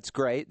that, that's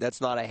great. That's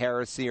not a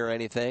heresy or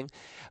anything.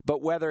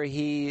 But whether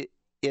he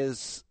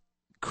is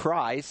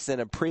Christ in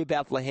a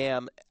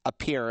pre-Bethlehem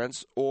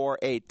appearance or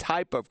a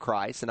type of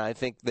Christ, and I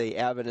think the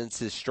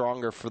evidence is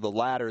stronger for the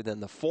latter than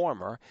the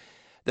former,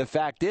 the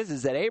fact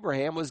is that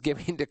Abraham was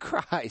giving to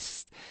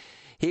Christ.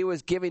 He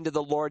was giving to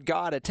the Lord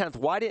God a tenth.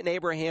 Why didn't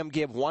Abraham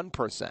give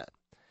 1%?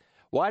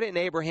 Why didn't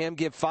Abraham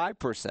give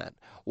 5%?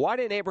 Why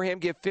didn't Abraham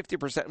give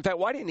 50%? In fact,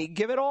 why didn't he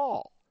give it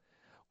all?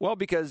 Well,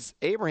 because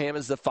Abraham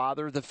is the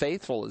father of the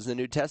faithful, as the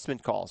New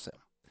Testament calls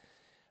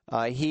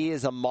him. He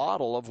is a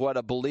model of what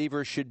a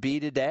believer should be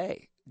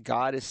today.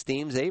 God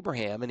esteems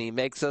Abraham, and he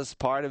makes us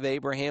part of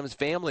Abraham's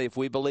family if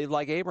we believe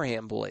like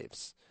Abraham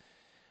believes.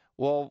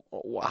 Well,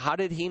 how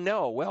did he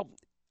know? Well,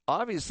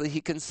 obviously he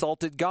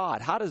consulted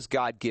God. How does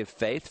God give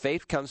faith?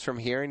 Faith comes from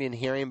hearing, and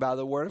hearing by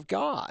the word of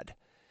God.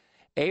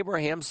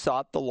 Abraham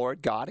sought the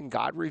Lord God, and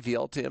God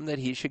revealed to him that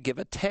he should give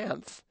a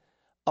tenth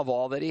of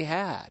all that he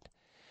had.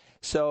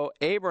 So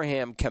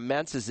Abraham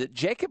commences it.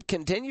 Jacob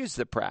continues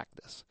the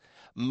practice.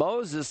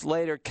 Moses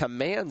later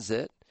commands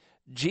it.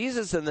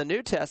 Jesus in the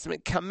New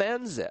Testament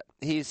commends it.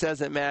 He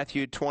says in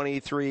Matthew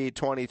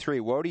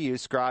 23:23, "Woe to you,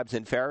 scribes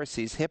and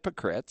Pharisees,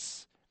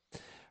 hypocrites,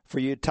 for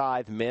you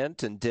tithe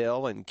mint and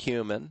dill and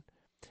cumin,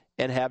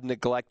 and have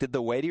neglected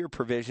the weightier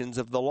provisions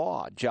of the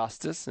law,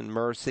 justice and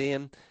mercy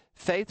and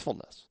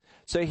faithfulness."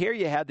 So here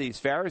you have these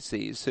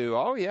Pharisees who,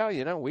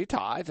 we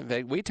tithe. In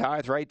fact, we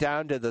tithe right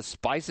down to the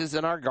spices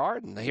in our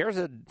garden. Here's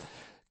a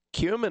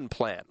cumin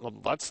plant. Well,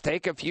 let's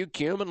take a few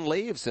cumin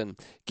leaves and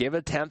give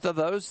a tenth of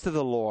those to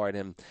the Lord.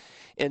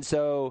 And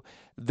so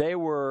they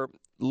were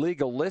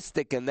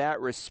legalistic in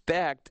that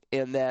respect,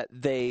 in that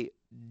they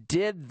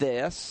did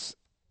this,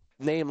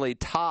 namely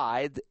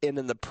tithe, and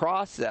in the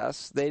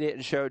process, they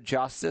didn't show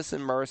justice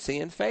and mercy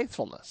and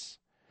faithfulness.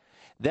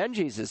 Then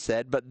Jesus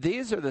said, but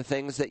these are the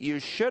things that you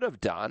should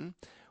have done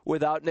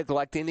without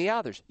neglecting the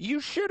others. You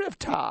should have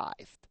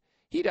tithed.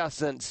 He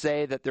doesn't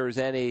say that there's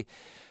any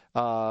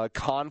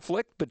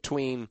conflict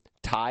between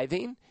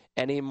tithing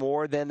any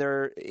more than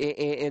there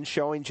in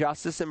showing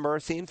justice and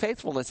mercy and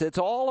faithfulness. It's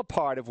all a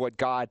part of what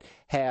God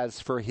has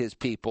for his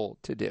people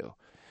to do.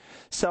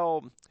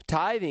 So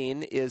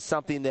tithing is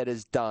something that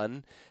is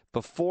done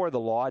before the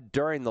law,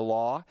 during the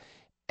law,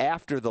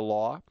 after the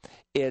law.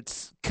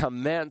 It's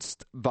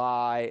commenced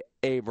by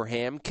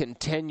Abraham,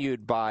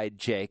 continued by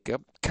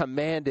Jacob,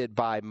 commanded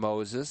by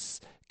Moses,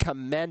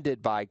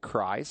 commended by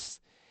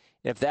Christ.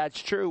 If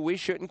that's true, we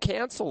shouldn't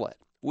cancel it.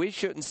 We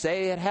shouldn't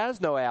say it has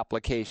no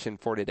application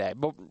for today.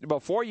 But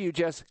before you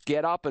just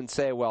get up and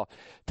say, well,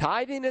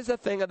 tithing is a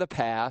thing of the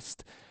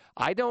past,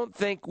 I don't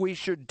think we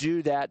should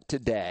do that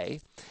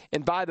today.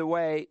 And by the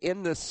way,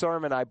 in this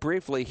sermon, I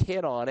briefly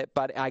hit on it,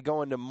 but I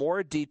go into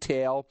more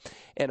detail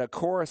in a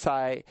course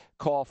I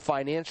call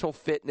Financial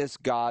Fitness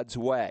God's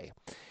Way.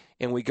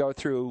 And we go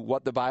through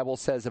what the Bible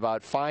says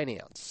about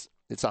finance.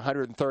 It's a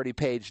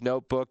 130-page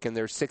notebook, and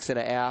there's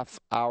 6.5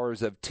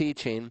 hours of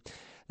teaching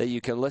that you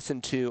can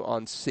listen to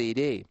on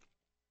CD.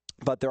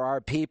 But there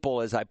are people,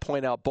 as I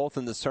point out both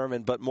in the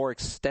sermon, but more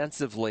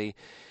extensively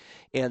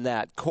in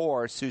that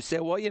course, who say,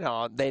 well, you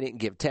know, they didn't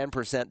give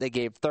 10%, they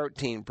gave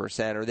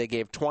 13%, or they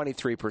gave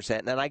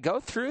 23%. And I go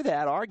through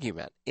that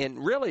argument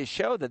and really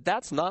show that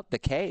that's not the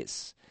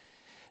case,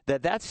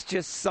 that that's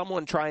just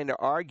someone trying to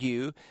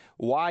argue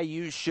why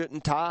you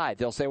shouldn't tithe.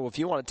 They'll say, well, if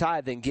you want to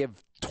tithe, then give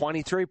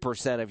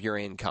 23% of your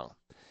income.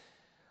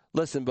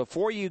 Listen,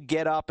 before you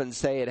get up and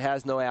say it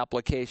has no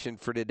application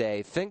for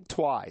today, think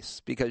twice,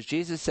 because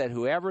Jesus said,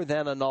 whoever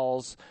then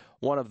annuls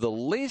one of the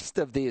least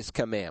of these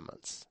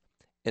commandments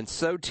and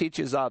so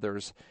teaches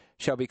others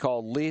shall be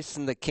called least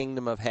in the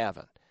kingdom of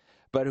heaven.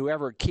 But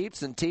whoever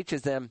keeps and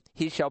teaches them,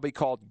 he shall be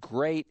called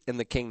great in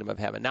the kingdom of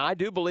heaven. Now, I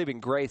do believe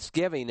in grace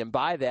giving, and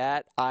by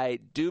that, I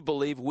do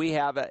believe we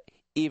have an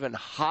even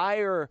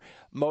higher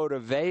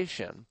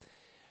motivation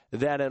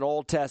than an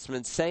Old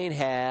Testament saint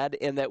had,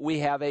 in that we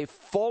have a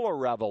fuller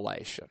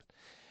revelation.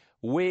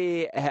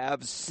 We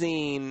have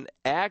seen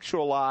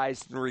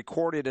actualized and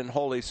recorded in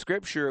Holy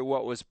Scripture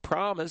what was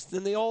promised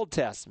in the Old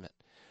Testament.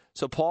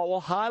 So Paul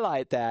will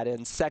highlight that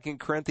in 2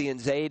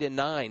 Corinthians 8 and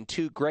 9,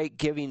 two great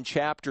giving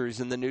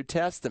chapters in the New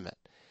Testament,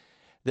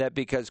 that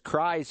because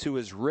Christ, who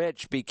is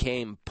rich,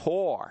 became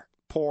poor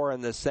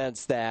in the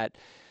sense that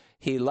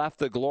he left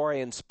the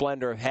glory and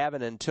splendor of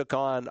heaven and took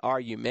on our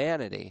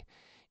humanity.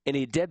 And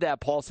he did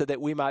that, Paul said,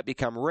 that we might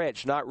become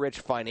rich, not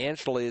rich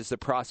financially as the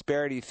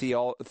prosperity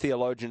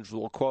theologians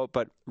will quote,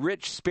 but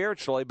rich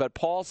spiritually. But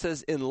Paul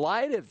says, in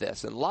light of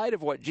this, in light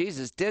of what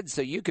Jesus did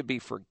so you could be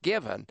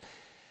forgiven,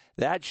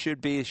 that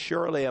should be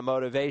surely a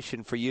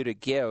motivation for you to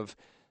give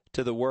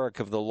to the work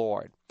of the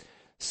Lord.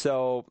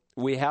 So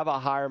we have a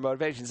higher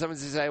motivation. Someone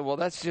say, well,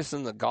 that's just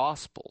in the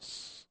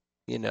Gospels.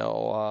 You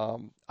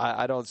know,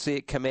 I don't see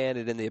it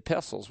commanded in the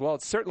epistles. Well,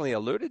 it's certainly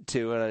alluded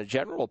to in a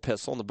general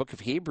epistle in the book of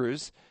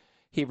Hebrews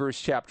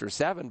chapter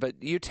 7. But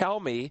you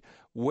tell me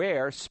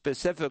where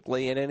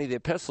specifically in any of the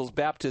epistles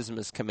baptism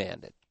is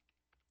commanded.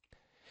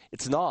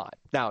 It's not.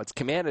 Now, it's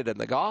commanded in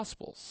the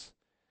Gospels.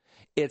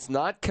 It's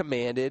not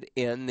commanded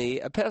in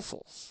the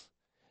epistles.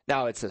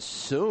 Now, it's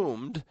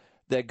assumed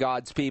that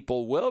God's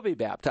people will be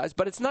baptized,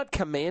 but it's not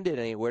commanded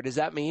anywhere. Does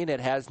that mean it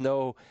has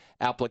no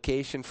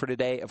application for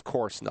today? Of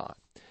course not.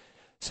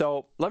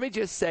 So let me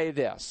just say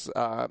this.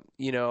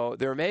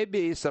 There may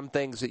be some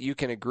things that you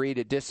can agree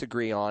to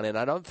disagree on, and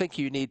I don't think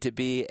you need to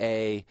be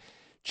a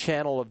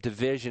channel of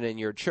division in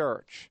your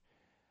church.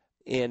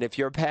 And if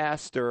your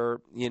pastor,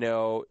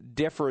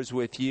 differs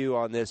with you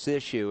on this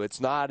issue,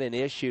 it's not an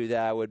issue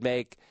that I would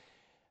make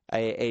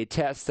a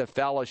test of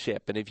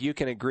fellowship. And if you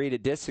can agree to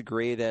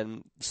disagree,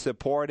 then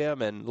support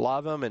him and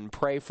love him and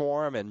pray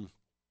for him and,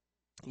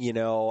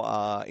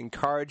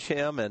 encourage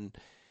him.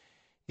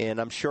 And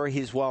I'm sure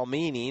he's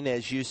well-meaning,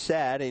 as you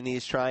said, and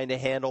he's trying to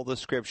handle the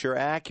Scripture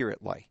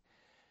accurately.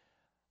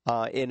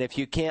 And if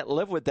you can't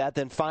live with that,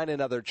 then find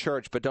another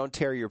church, but don't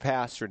tear your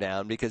pastor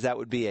down, because that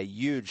would be a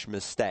huge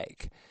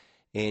mistake.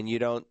 And you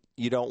don't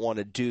want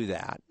to do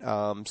that.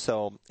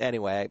 So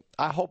anyway,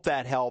 I hope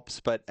that helps.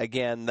 But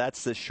again,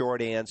 that's the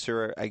short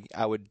answer.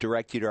 I would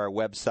direct you to our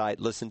website.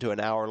 Listen to an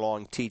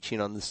hour-long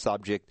teaching on the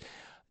subject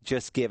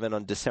just given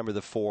on December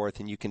the 4th,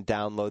 and you can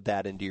download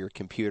that into your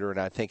computer, and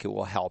I think it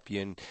will help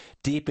you and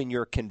deepen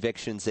your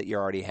convictions that you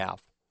already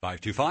have.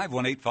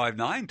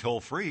 525-1859,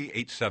 toll-free,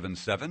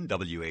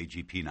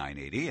 877-WAGP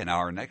 980. And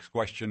our next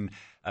question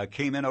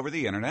came in over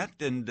the Internet,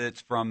 and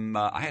it's from,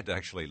 I had to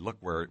actually look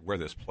where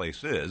this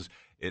place is.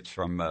 It's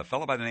from a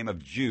fellow by the name of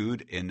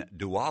Jude in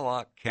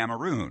Douala,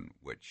 Cameroon,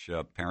 which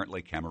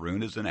apparently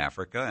Cameroon is in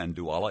Africa, and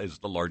Douala is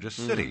the largest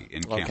city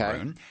in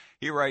Cameroon. Okay.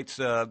 He writes,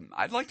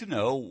 I'd like to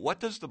know, what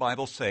does the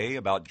Bible say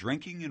about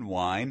drinking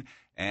wine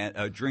and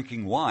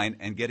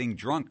getting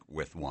drunk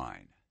with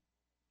wine?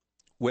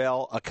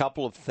 Well, a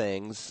couple of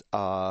things.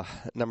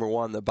 Number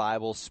one, the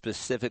Bible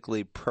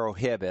specifically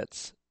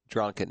prohibits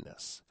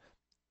drunkenness.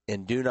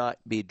 And do not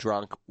be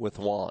drunk with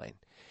wine.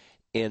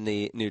 In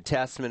the New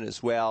Testament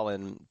as well,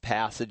 in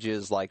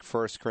passages like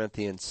 1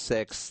 Corinthians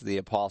 6, the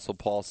Apostle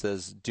Paul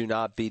says, do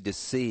not be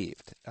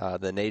deceived.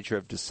 The nature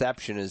of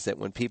deception is that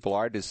when people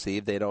are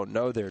deceived, they don't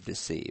know they're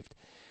deceived.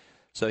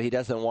 So he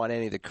doesn't want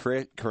any of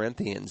the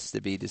Corinthians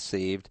to be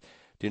deceived.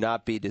 Do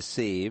not be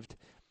deceived.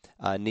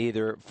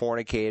 Neither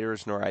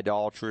fornicators, nor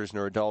idolaters,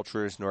 nor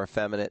adulterers, nor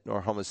effeminate,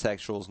 nor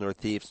homosexuals, nor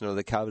thieves, nor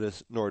the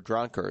covetous, nor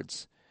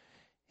drunkards,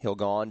 he'll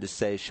go on to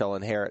say, shall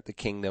inherit the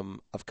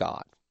kingdom of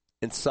God.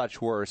 And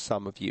such were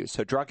some of you.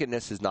 So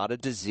drunkenness is not a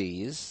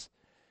disease.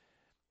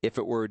 If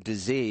it were a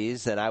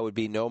disease, then I would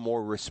be no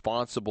more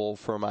responsible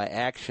for my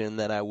action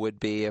than I would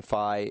be if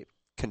I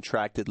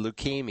contracted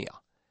leukemia.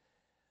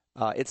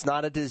 It's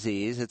not a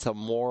disease. It's a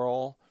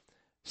moral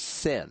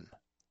sin.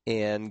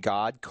 And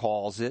God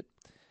calls it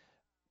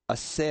a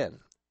sin,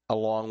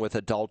 along with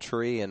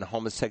adultery and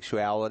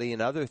homosexuality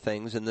and other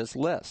things in this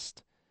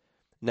list.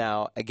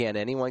 Now, again,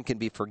 anyone can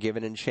be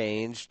forgiven and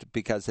changed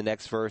because the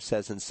next verse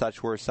says, and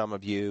such were some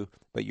of you,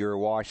 but you are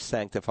washed,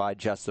 sanctified,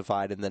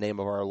 justified in the name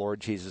of our Lord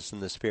Jesus and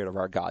the Spirit of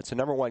our God. So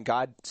number one,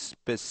 God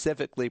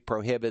specifically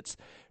prohibits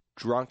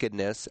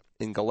drunkenness.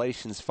 In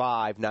Galatians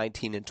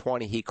 5:19 and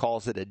 20, he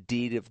calls it a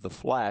deed of the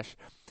flesh,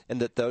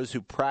 and that those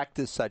who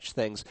practice such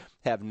things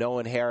have no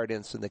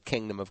inheritance in the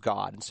kingdom of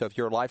God. And so if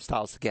your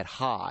lifestyle is to get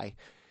high,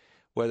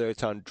 whether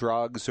it's on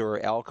drugs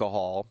or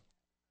alcohol,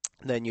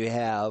 then you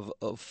have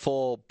a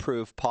full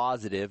proof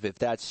positive, if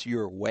that's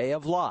your way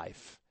of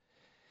life,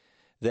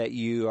 that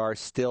you are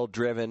still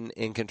driven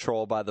and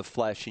controlled by the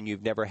flesh and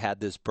you've never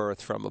had this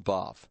birth from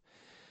above.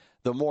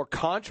 The more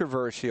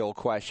controversial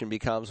question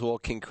becomes, well,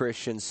 can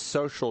Christians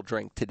social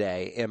drink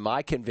today? And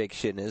my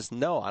conviction is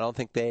no, I don't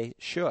think they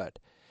should.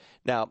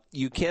 Now,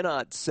 you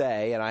cannot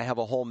say, and I have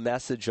a whole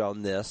message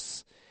on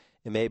this,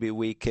 and maybe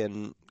we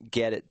can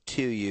get it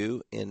to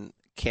you in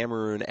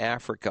Cameroon,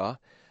 Africa,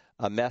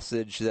 a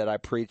message that I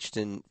preached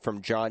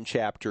from John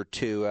chapter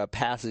 2, a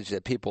passage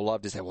that people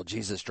love to say, well,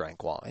 Jesus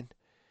drank wine.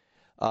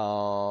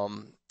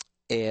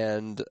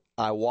 And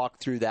I walked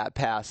through that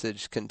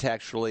passage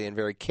contextually and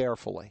very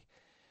carefully.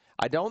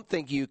 I don't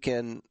think you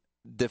can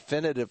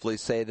definitively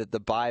say that the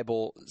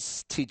Bible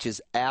teaches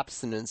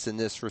abstinence in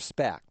this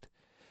respect.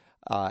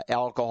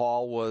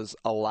 Alcohol was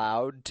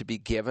allowed to be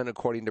given,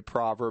 according to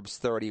Proverbs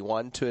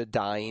 31, to a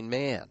dying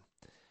man.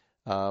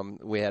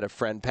 We had a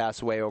friend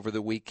pass away over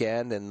the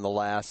weekend. In the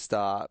last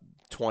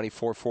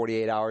 24,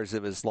 48 hours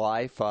of his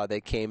life, they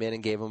came in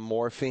and gave him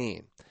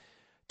morphine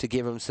to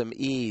give him some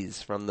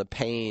ease from the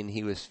pain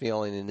he was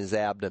feeling in his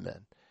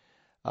abdomen.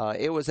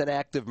 It was an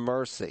act of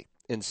mercy,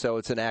 and so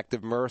it's an act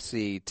of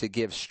mercy to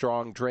give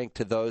strong drink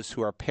to those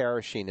who are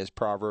perishing, as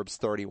Proverbs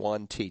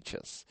 31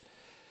 teaches.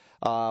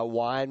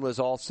 Wine was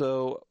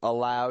also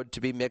allowed to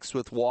be mixed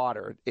with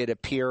water. It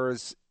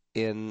appears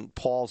in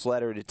Paul's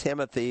letter to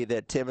Timothy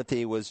that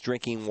Timothy was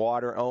drinking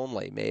water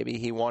only. Maybe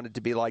he wanted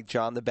to be like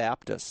John the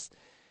Baptist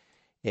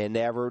and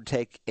never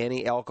take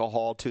any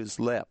alcohol to his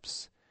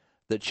lips.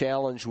 The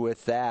challenge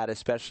with that,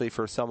 especially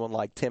for someone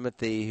like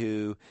Timothy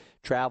who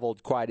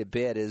traveled quite a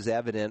bit, is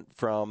evident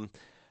from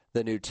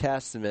the New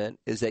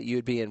Testament, is that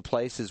you'd be in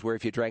places where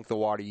if you drank the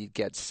water, you'd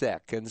get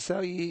sick. And so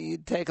you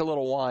take a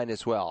little wine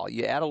as well.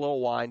 You add a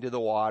little wine to the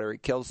water,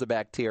 it kills the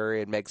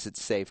bacteria and makes it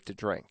safe to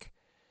drink.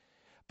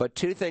 But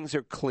two things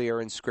are clear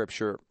in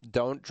Scripture.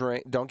 Don't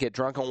get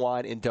drunk on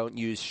wine, and don't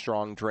use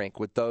strong drink,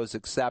 with those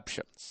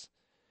exceptions.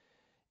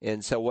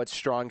 And so what's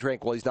strong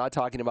drink? Well, he's not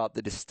talking about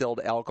the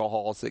distilled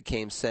alcohols that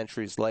came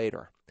centuries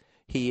later.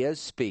 He is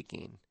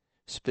speaking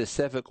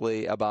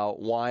specifically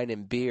about wine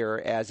and beer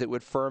as it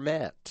would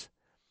ferment.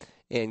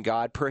 And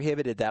God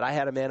prohibited that. I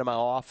had a man in my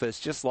office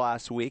just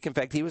last week. In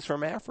fact, he was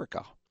from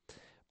Africa,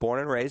 born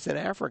and raised in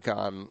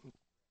Africa.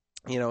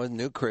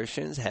 New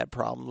Christians had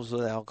problems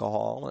with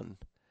alcohol, and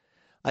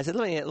I said,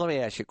 let me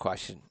ask you a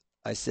question.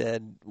 I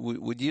said,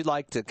 would you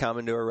like to come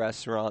into a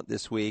restaurant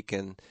this week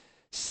and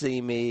see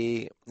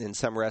me in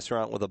some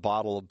restaurant with a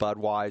bottle of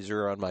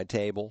Budweiser on my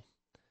table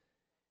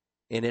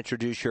and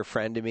introduce your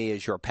friend to me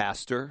as your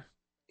pastor?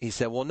 He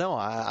said, well, no,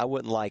 I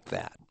wouldn't like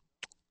that.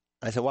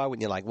 I said, why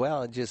wouldn't you like?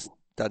 Well, it just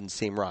doesn't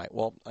seem right.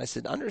 Well, I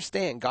said,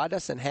 understand, God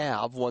doesn't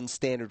have one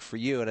standard for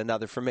you and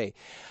another for me. I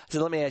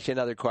said, let me ask you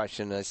another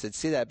question. And I said,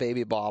 see that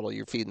baby bottle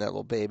you're feeding that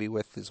little baby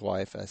with his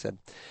wife? And I said,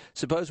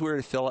 suppose we were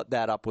to fill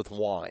that up with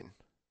wine.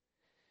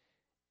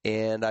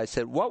 And I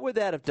said, what would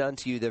that have done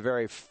to you the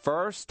very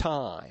first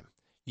time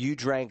you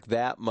drank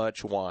that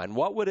much wine?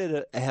 What would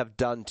it have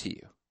done to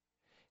you?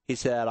 He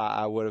said,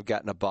 I would have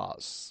gotten a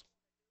buzz.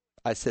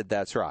 I said,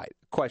 that's right.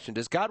 Question,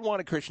 does God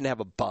want a Christian to have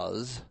a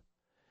buzz?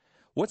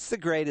 What's the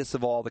greatest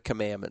of all the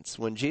commandments?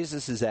 When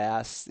Jesus is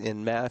asked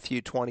in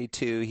Matthew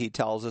 22, he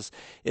tells us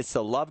it's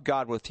to love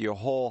God with your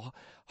whole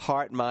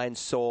heart, mind,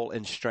 soul,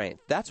 and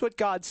strength. That's what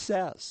God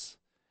says.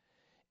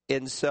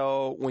 And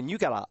so when you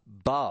got a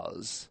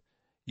buzz,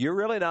 you're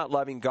really not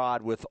loving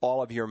God with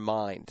all of your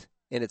mind.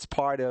 And it's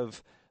part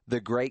of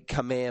the great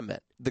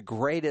commandment, the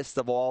greatest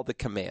of all the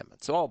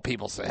commandments. Oh,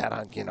 people say,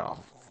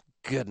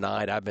 good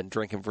night, I've been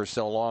drinking for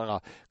so long,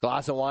 a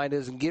glass of wine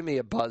doesn't give me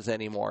a buzz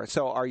anymore.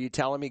 So are you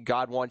telling me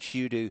God wants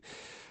you to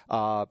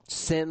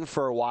sin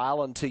for a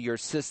while until your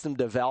system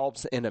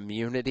develops an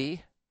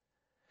immunity?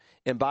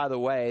 And by the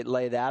way,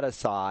 lay that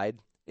aside.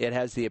 It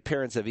has the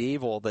appearance of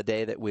evil the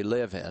day that we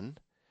live in.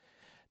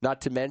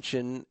 Not to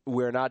mention,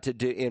 we're not to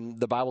do, in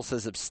the Bible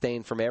says,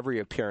 abstain from every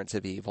appearance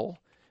of evil.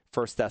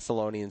 1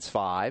 Thessalonians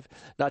 5.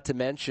 Not to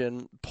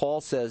mention,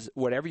 Paul says,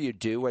 whatever you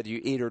do, whether you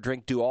eat or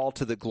drink, do all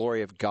to the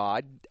glory of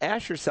God.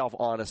 Ask yourself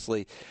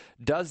honestly,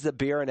 does the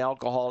beer and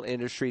alcohol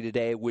industry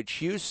today,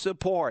 which you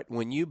support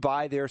when you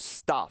buy their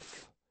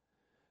stuff,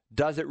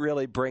 does it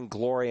really bring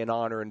glory and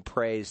honor and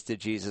praise to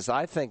Jesus?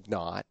 I think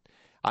not.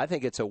 I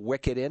think it's a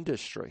wicked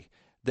industry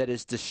that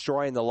is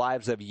destroying the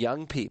lives of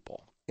young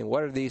people. And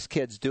what are these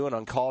kids doing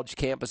on college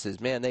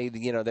campuses? Man,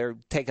 they're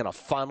taking a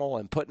funnel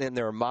and putting it in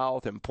their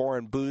mouth and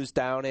pouring booze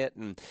down it.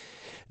 And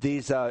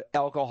these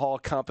alcohol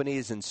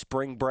companies and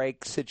spring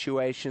break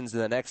situations in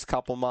the next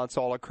couple months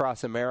all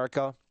across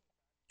America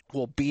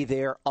will be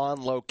there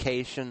on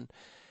location,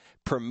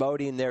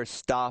 promoting their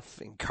stuff,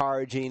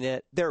 encouraging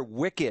it. They're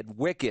wicked,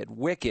 wicked,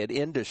 wicked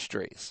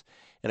industries.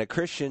 And a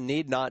Christian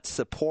need not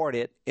support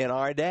it in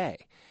our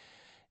day.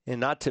 And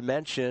not to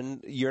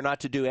mention, you're not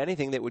to do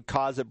anything that would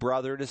cause a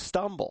brother to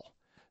stumble.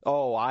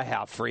 Oh, I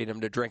have freedom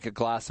to drink a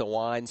glass of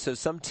wine. So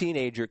some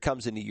teenager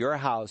comes into your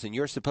house and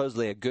you're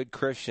supposedly a good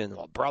Christian.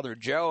 Well, Brother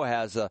Joe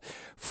has a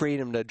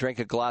freedom to drink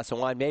a glass of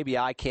wine. Maybe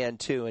I can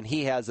too. And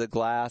he has a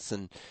glass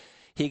and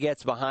he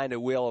gets behind a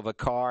wheel of a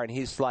car and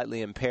he's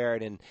slightly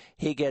impaired and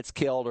he gets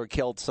killed or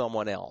killed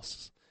someone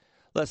else.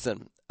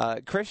 Listen,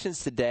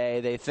 Christians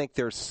today, they think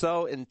they're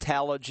so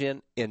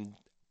intelligent in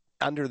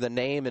under the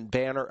name and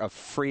banner of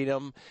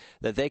freedom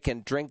that they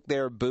can drink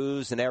their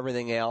booze and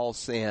everything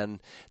else.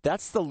 And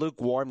that's the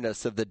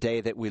lukewarmness of the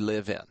day that we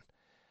live in.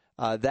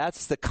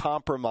 That's the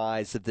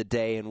compromise of the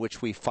day in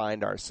which we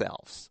find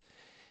ourselves.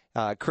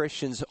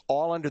 Christians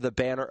all under the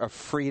banner of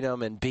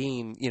freedom and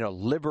being,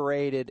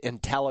 liberated,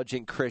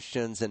 intelligent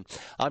Christians. And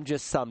I'm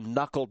just some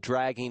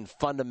knuckle-dragging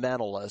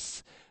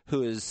fundamentalist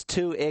who is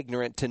too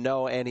ignorant to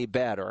know any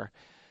better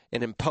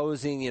and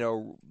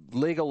imposing,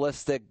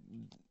 legalistic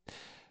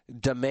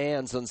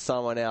demands on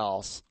someone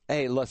else.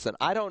 Hey, listen,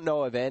 I don't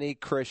know of any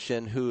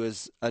Christian who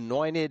is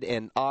anointed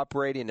and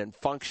operating and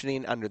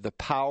functioning under the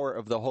power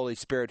of the Holy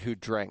Spirit who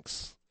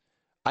drinks.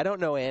 I don't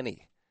know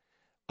any.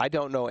 I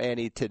don't know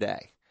any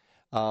today.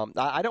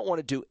 I don't want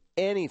to do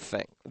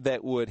anything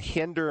that would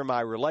hinder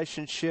my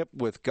relationship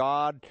with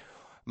God,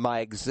 my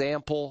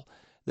example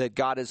that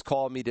God has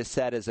called me to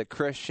set as a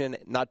Christian,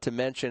 not to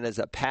mention as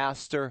a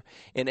pastor,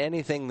 and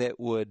anything that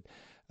would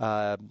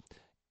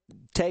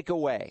take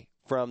away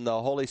from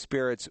the Holy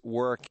Spirit's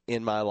work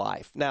in my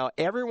life. Now,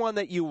 everyone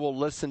that you will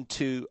listen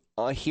to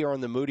here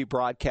on the Moody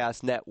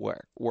Broadcast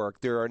Network,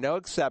 there are no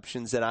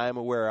exceptions that I am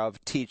aware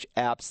of, teach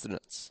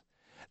abstinence.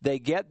 They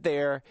get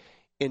there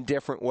in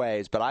different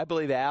ways, but I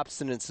believe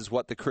abstinence is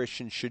what the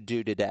Christian should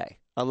do today.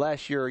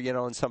 Unless you're,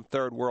 in some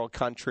third world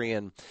country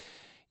and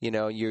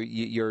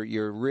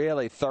you're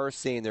really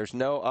thirsty and there's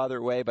no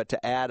other way but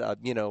to add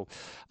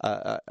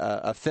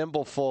a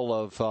thimbleful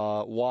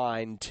of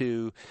wine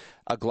to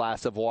a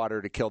glass of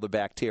water to kill the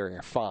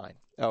bacteria. Fine,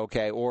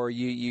 okay. Or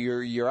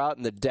you're out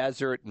in the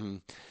desert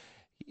and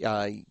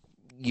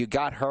you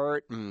got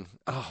hurt and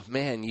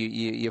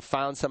you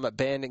found some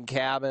abandoned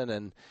cabin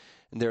and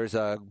there's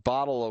a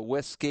bottle of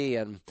whiskey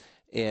and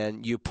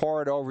you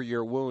pour it over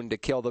your wound to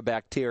kill the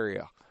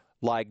bacteria,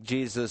 like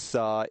Jesus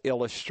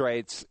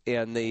illustrates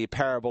in the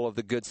parable of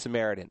the Good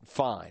Samaritan.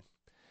 Fine.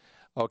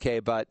 Okay,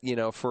 but,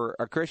 for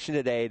a Christian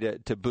today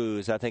to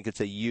booze, I think it's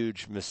a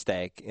huge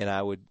mistake, and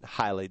I would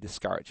highly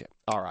discourage it.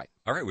 All right.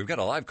 All right, we've got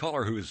a live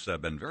caller who's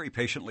been very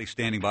patiently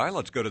standing by.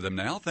 Let's go to them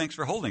now. Thanks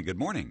for holding. Good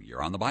morning.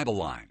 You're on the Bible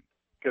line.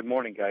 Good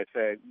morning, guys.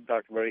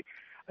 Dr. Broggi,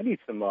 I need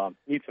some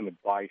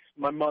advice.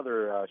 My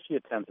mother, she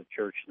attends a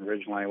church, and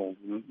originally I will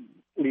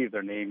leave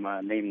their name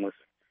nameless,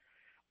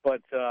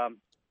 but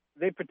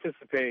they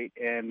participate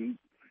in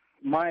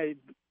their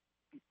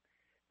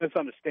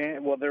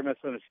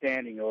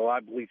misunderstanding, or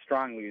I believe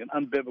strongly, an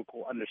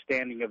unbiblical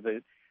understanding of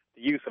the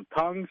use of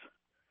tongues.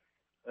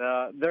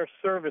 Their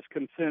service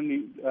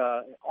concerning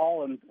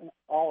all in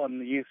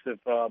the use of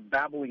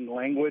babbling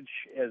language,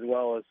 as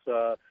well as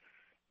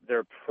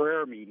their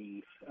prayer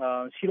meetings.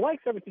 She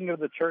likes everything of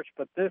the church,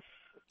 but this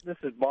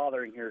is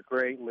bothering her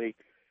greatly.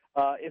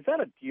 Is that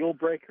a deal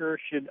breaker?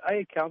 Should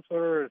I counsel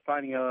her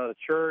finding another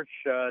church?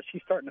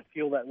 She's starting to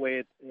feel that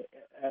way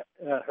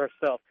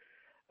herself,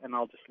 and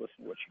I'll just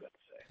listen to what she got to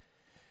say.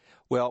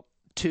 Well,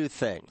 two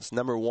things.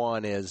 Number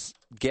one is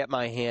get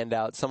my hand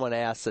out. Someone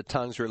asked a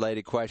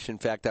tongues-related question. In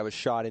fact, I was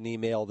shot an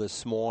email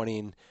this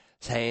morning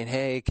saying,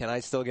 hey, can I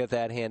still get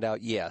that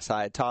handout? Yes.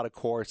 I had taught a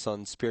course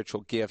on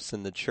spiritual gifts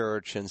in the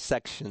church, and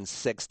Section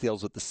 6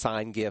 deals with the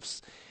sign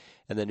gifts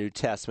in the New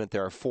Testament.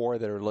 There are 4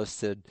 that are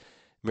listed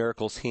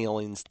Miracles,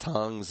 Healings,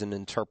 Tongues, and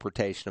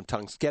Interpretation of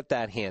Tongues. Get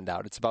that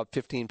handout. It's about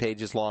 15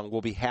 pages long.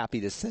 We'll be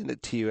happy to send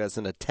it to you as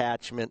an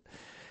attachment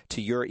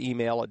to your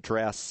email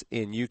address,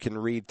 and you can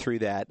read through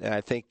that. And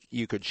I think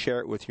you could share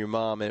it with your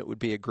mom, and it would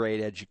be a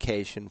great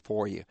education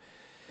for you.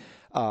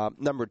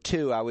 Number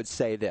two, I would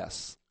say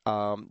this.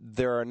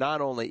 There are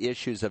not only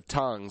issues of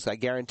tongues, I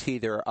guarantee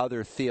there are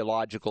other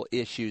theological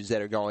issues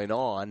that are going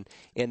on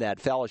in that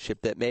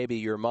fellowship that maybe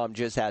your mom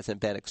just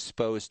hasn't been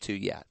exposed to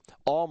yet.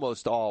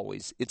 Almost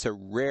always, it's a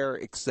rare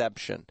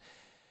exception.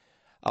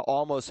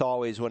 Almost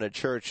always when a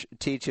church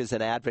teaches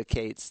and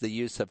advocates the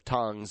use of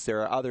tongues,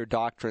 there are other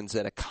doctrines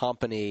that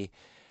accompany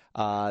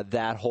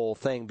that whole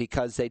thing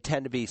because they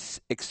tend to be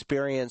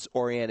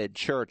experience-oriented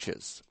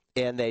churches.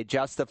 And they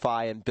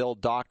justify and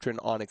build doctrine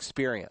on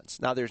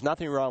experience. Now, there's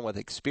nothing wrong with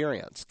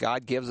experience.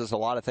 God gives us a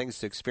lot of things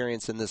to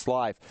experience in this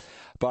life,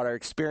 but our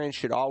experience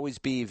should always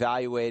be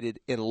evaluated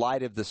in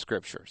light of the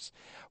Scriptures.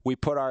 We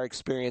put our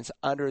experience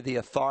under the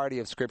authority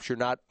of Scripture,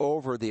 not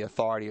over the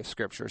authority of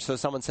Scripture. So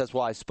someone says,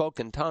 well, I spoke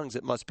in tongues,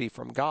 it must be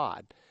from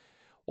God.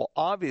 Well,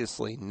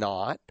 obviously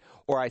not.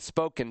 Or I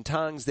spoke in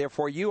tongues,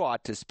 therefore you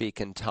ought to speak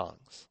in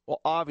tongues.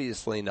 Well,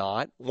 obviously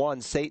not. One,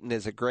 Satan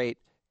is a great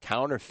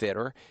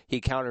counterfeiter.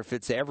 He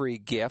counterfeits every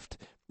gift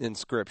in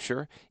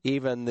Scripture,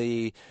 even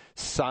the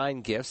sign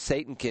gifts.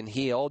 Satan can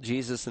heal.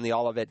 Jesus in the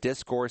Olivet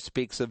Discourse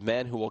speaks of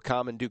men who will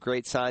come and do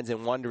great signs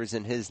and wonders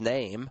in his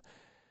name.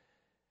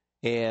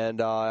 And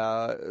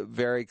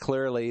very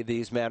clearly,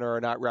 these men are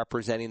not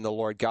representing the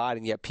Lord God,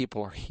 and yet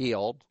people are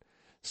healed.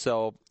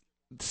 So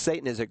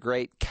Satan is a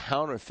great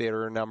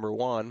counterfeiter, number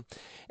one.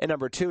 And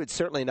number two, it's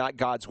certainly not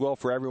God's will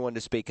for everyone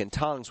to speak in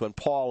tongues. When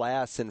Paul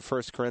asks in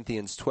 1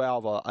 Corinthians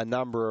 12 a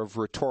number of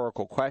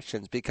rhetorical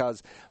questions,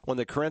 because when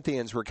the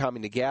Corinthians were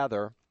coming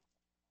together,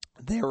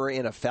 they were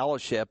in a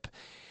fellowship,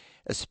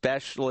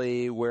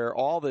 especially where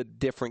all the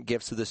different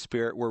gifts of the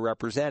Spirit were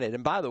represented.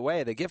 And by the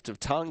way, the gift of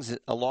tongues,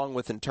 along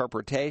with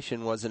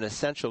interpretation, was an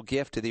essential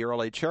gift to the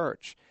early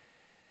church.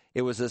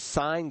 It was a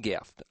sign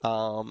gift.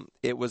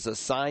 It was a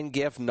sign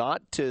gift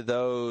not to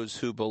those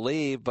who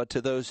believe, but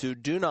to those who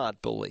do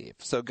not believe.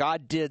 So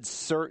God did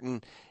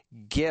certain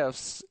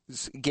gifts,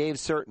 gave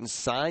certain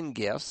sign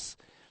gifts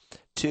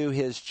to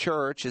his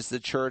church as the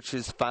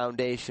church's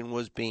foundation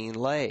was being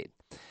laid.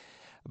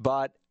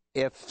 But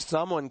if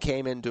someone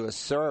came into a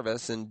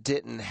service and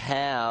didn't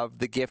have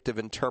the gift of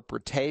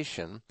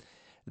interpretation,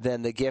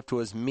 then the gift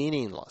was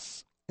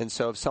meaningless. And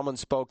so if someone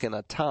spoke in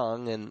a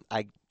tongue, and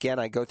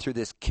I go through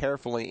this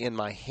carefully in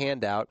my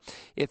handout,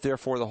 if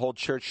therefore the whole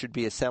church should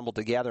be assembled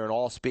together and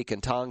all speak in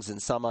tongues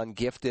and some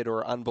ungifted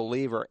or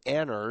unbeliever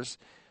enters,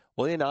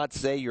 will he not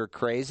say you're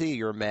crazy,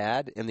 you're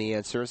mad? And the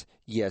answer is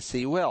yes,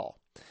 he will.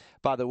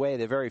 By the way,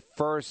 the very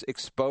first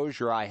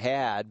exposure I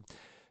had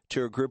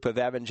to a group of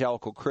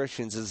evangelical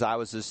Christians is I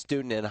was a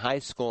student in high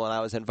school and I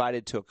was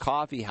invited to a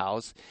coffee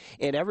house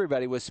and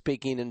everybody was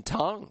speaking in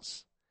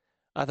tongues.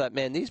 I thought,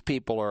 man, these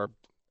people are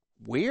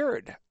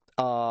weird.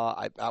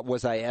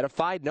 Was I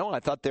edified? No, I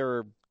thought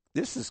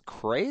this is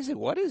crazy.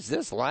 What is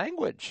this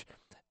language?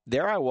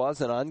 There I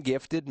was, an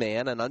ungifted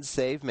man, an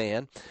unsaved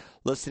man,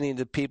 listening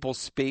to people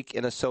speak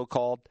in a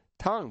so-called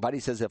tongue. But he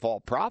says, if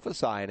all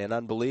prophesy and an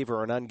unbeliever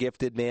or an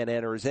ungifted man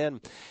enters in,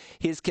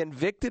 he is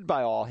convicted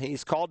by all.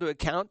 He's called to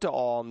account to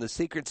all, and the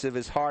secrets of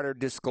his heart are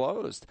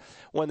disclosed.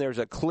 When there's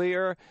a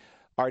clear,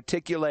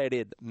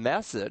 articulated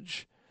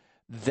message,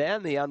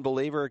 then the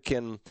unbeliever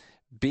can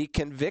be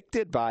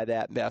convicted by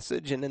that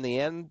message, and in the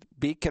end,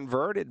 be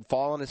converted,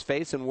 fall on his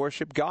face, and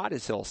worship God,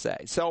 as he'll say.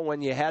 So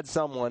when you had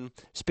someone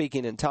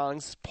speaking in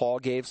tongues, Paul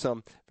gave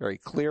some very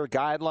clear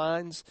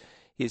guidelines.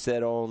 He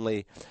said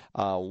only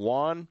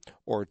one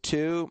or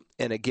two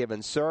in a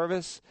given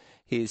service.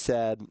 He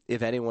said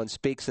if anyone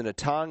speaks in a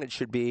tongue, it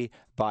should be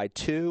by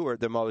two or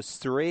the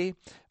most three.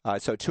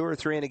 So two or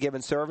three in a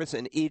given service,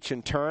 and each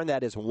in turn,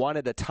 that is one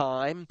at a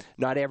time,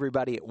 not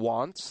everybody at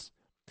once.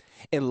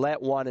 And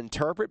let one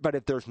interpret. But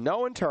if there's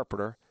no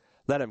interpreter,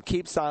 let him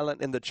keep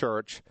silent in the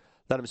church.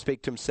 Let him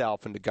speak to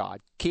himself and to God.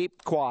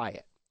 Keep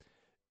quiet.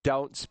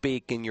 Don't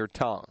speak in your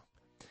tongue.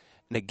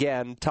 And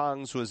again,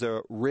 tongues was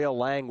a real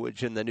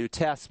language in the New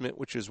Testament,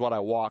 which is what I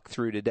walk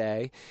through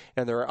today.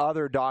 And there are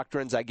other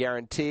doctrines, I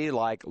guarantee,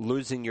 like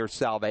losing your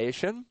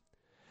salvation,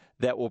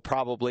 that will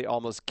probably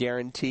almost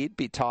guaranteed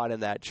be taught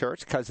in that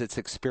church because it's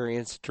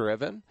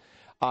experience-driven.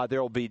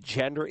 There will be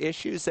gender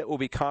issues that will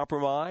be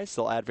compromised.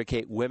 They'll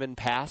advocate women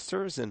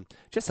pastors and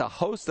just a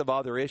host of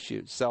other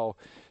issues. So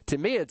to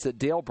me, it's a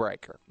deal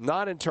breaker,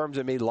 not in terms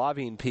of me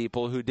loving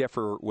people who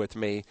differ with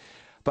me,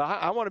 but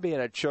I want to be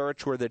in a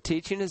church where the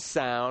teaching is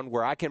sound,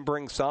 where I can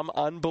bring some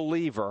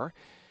unbeliever,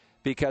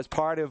 because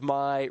part of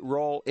my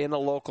role in a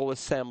local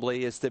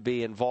assembly is to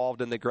be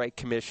involved in the Great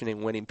Commission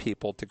and winning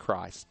people to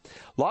Christ.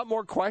 A lot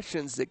more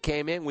questions that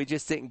came in. We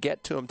just didn't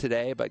get to them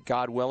today, but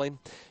God willing,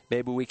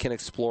 maybe we can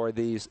explore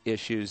these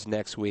issues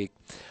next week.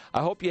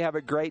 I hope you have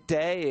a great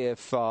day.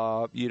 If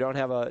you don't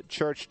have a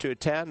church to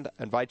attend,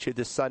 I invite you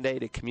this Sunday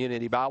to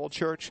Community Bible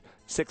Church,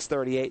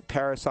 638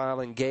 Paris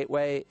Island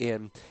Gateway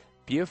in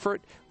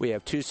Beaufort, we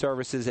have 2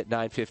 services at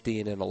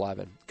 9:15 and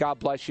 11. God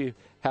bless you.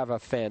 Have a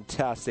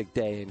fantastic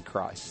day in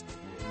Christ.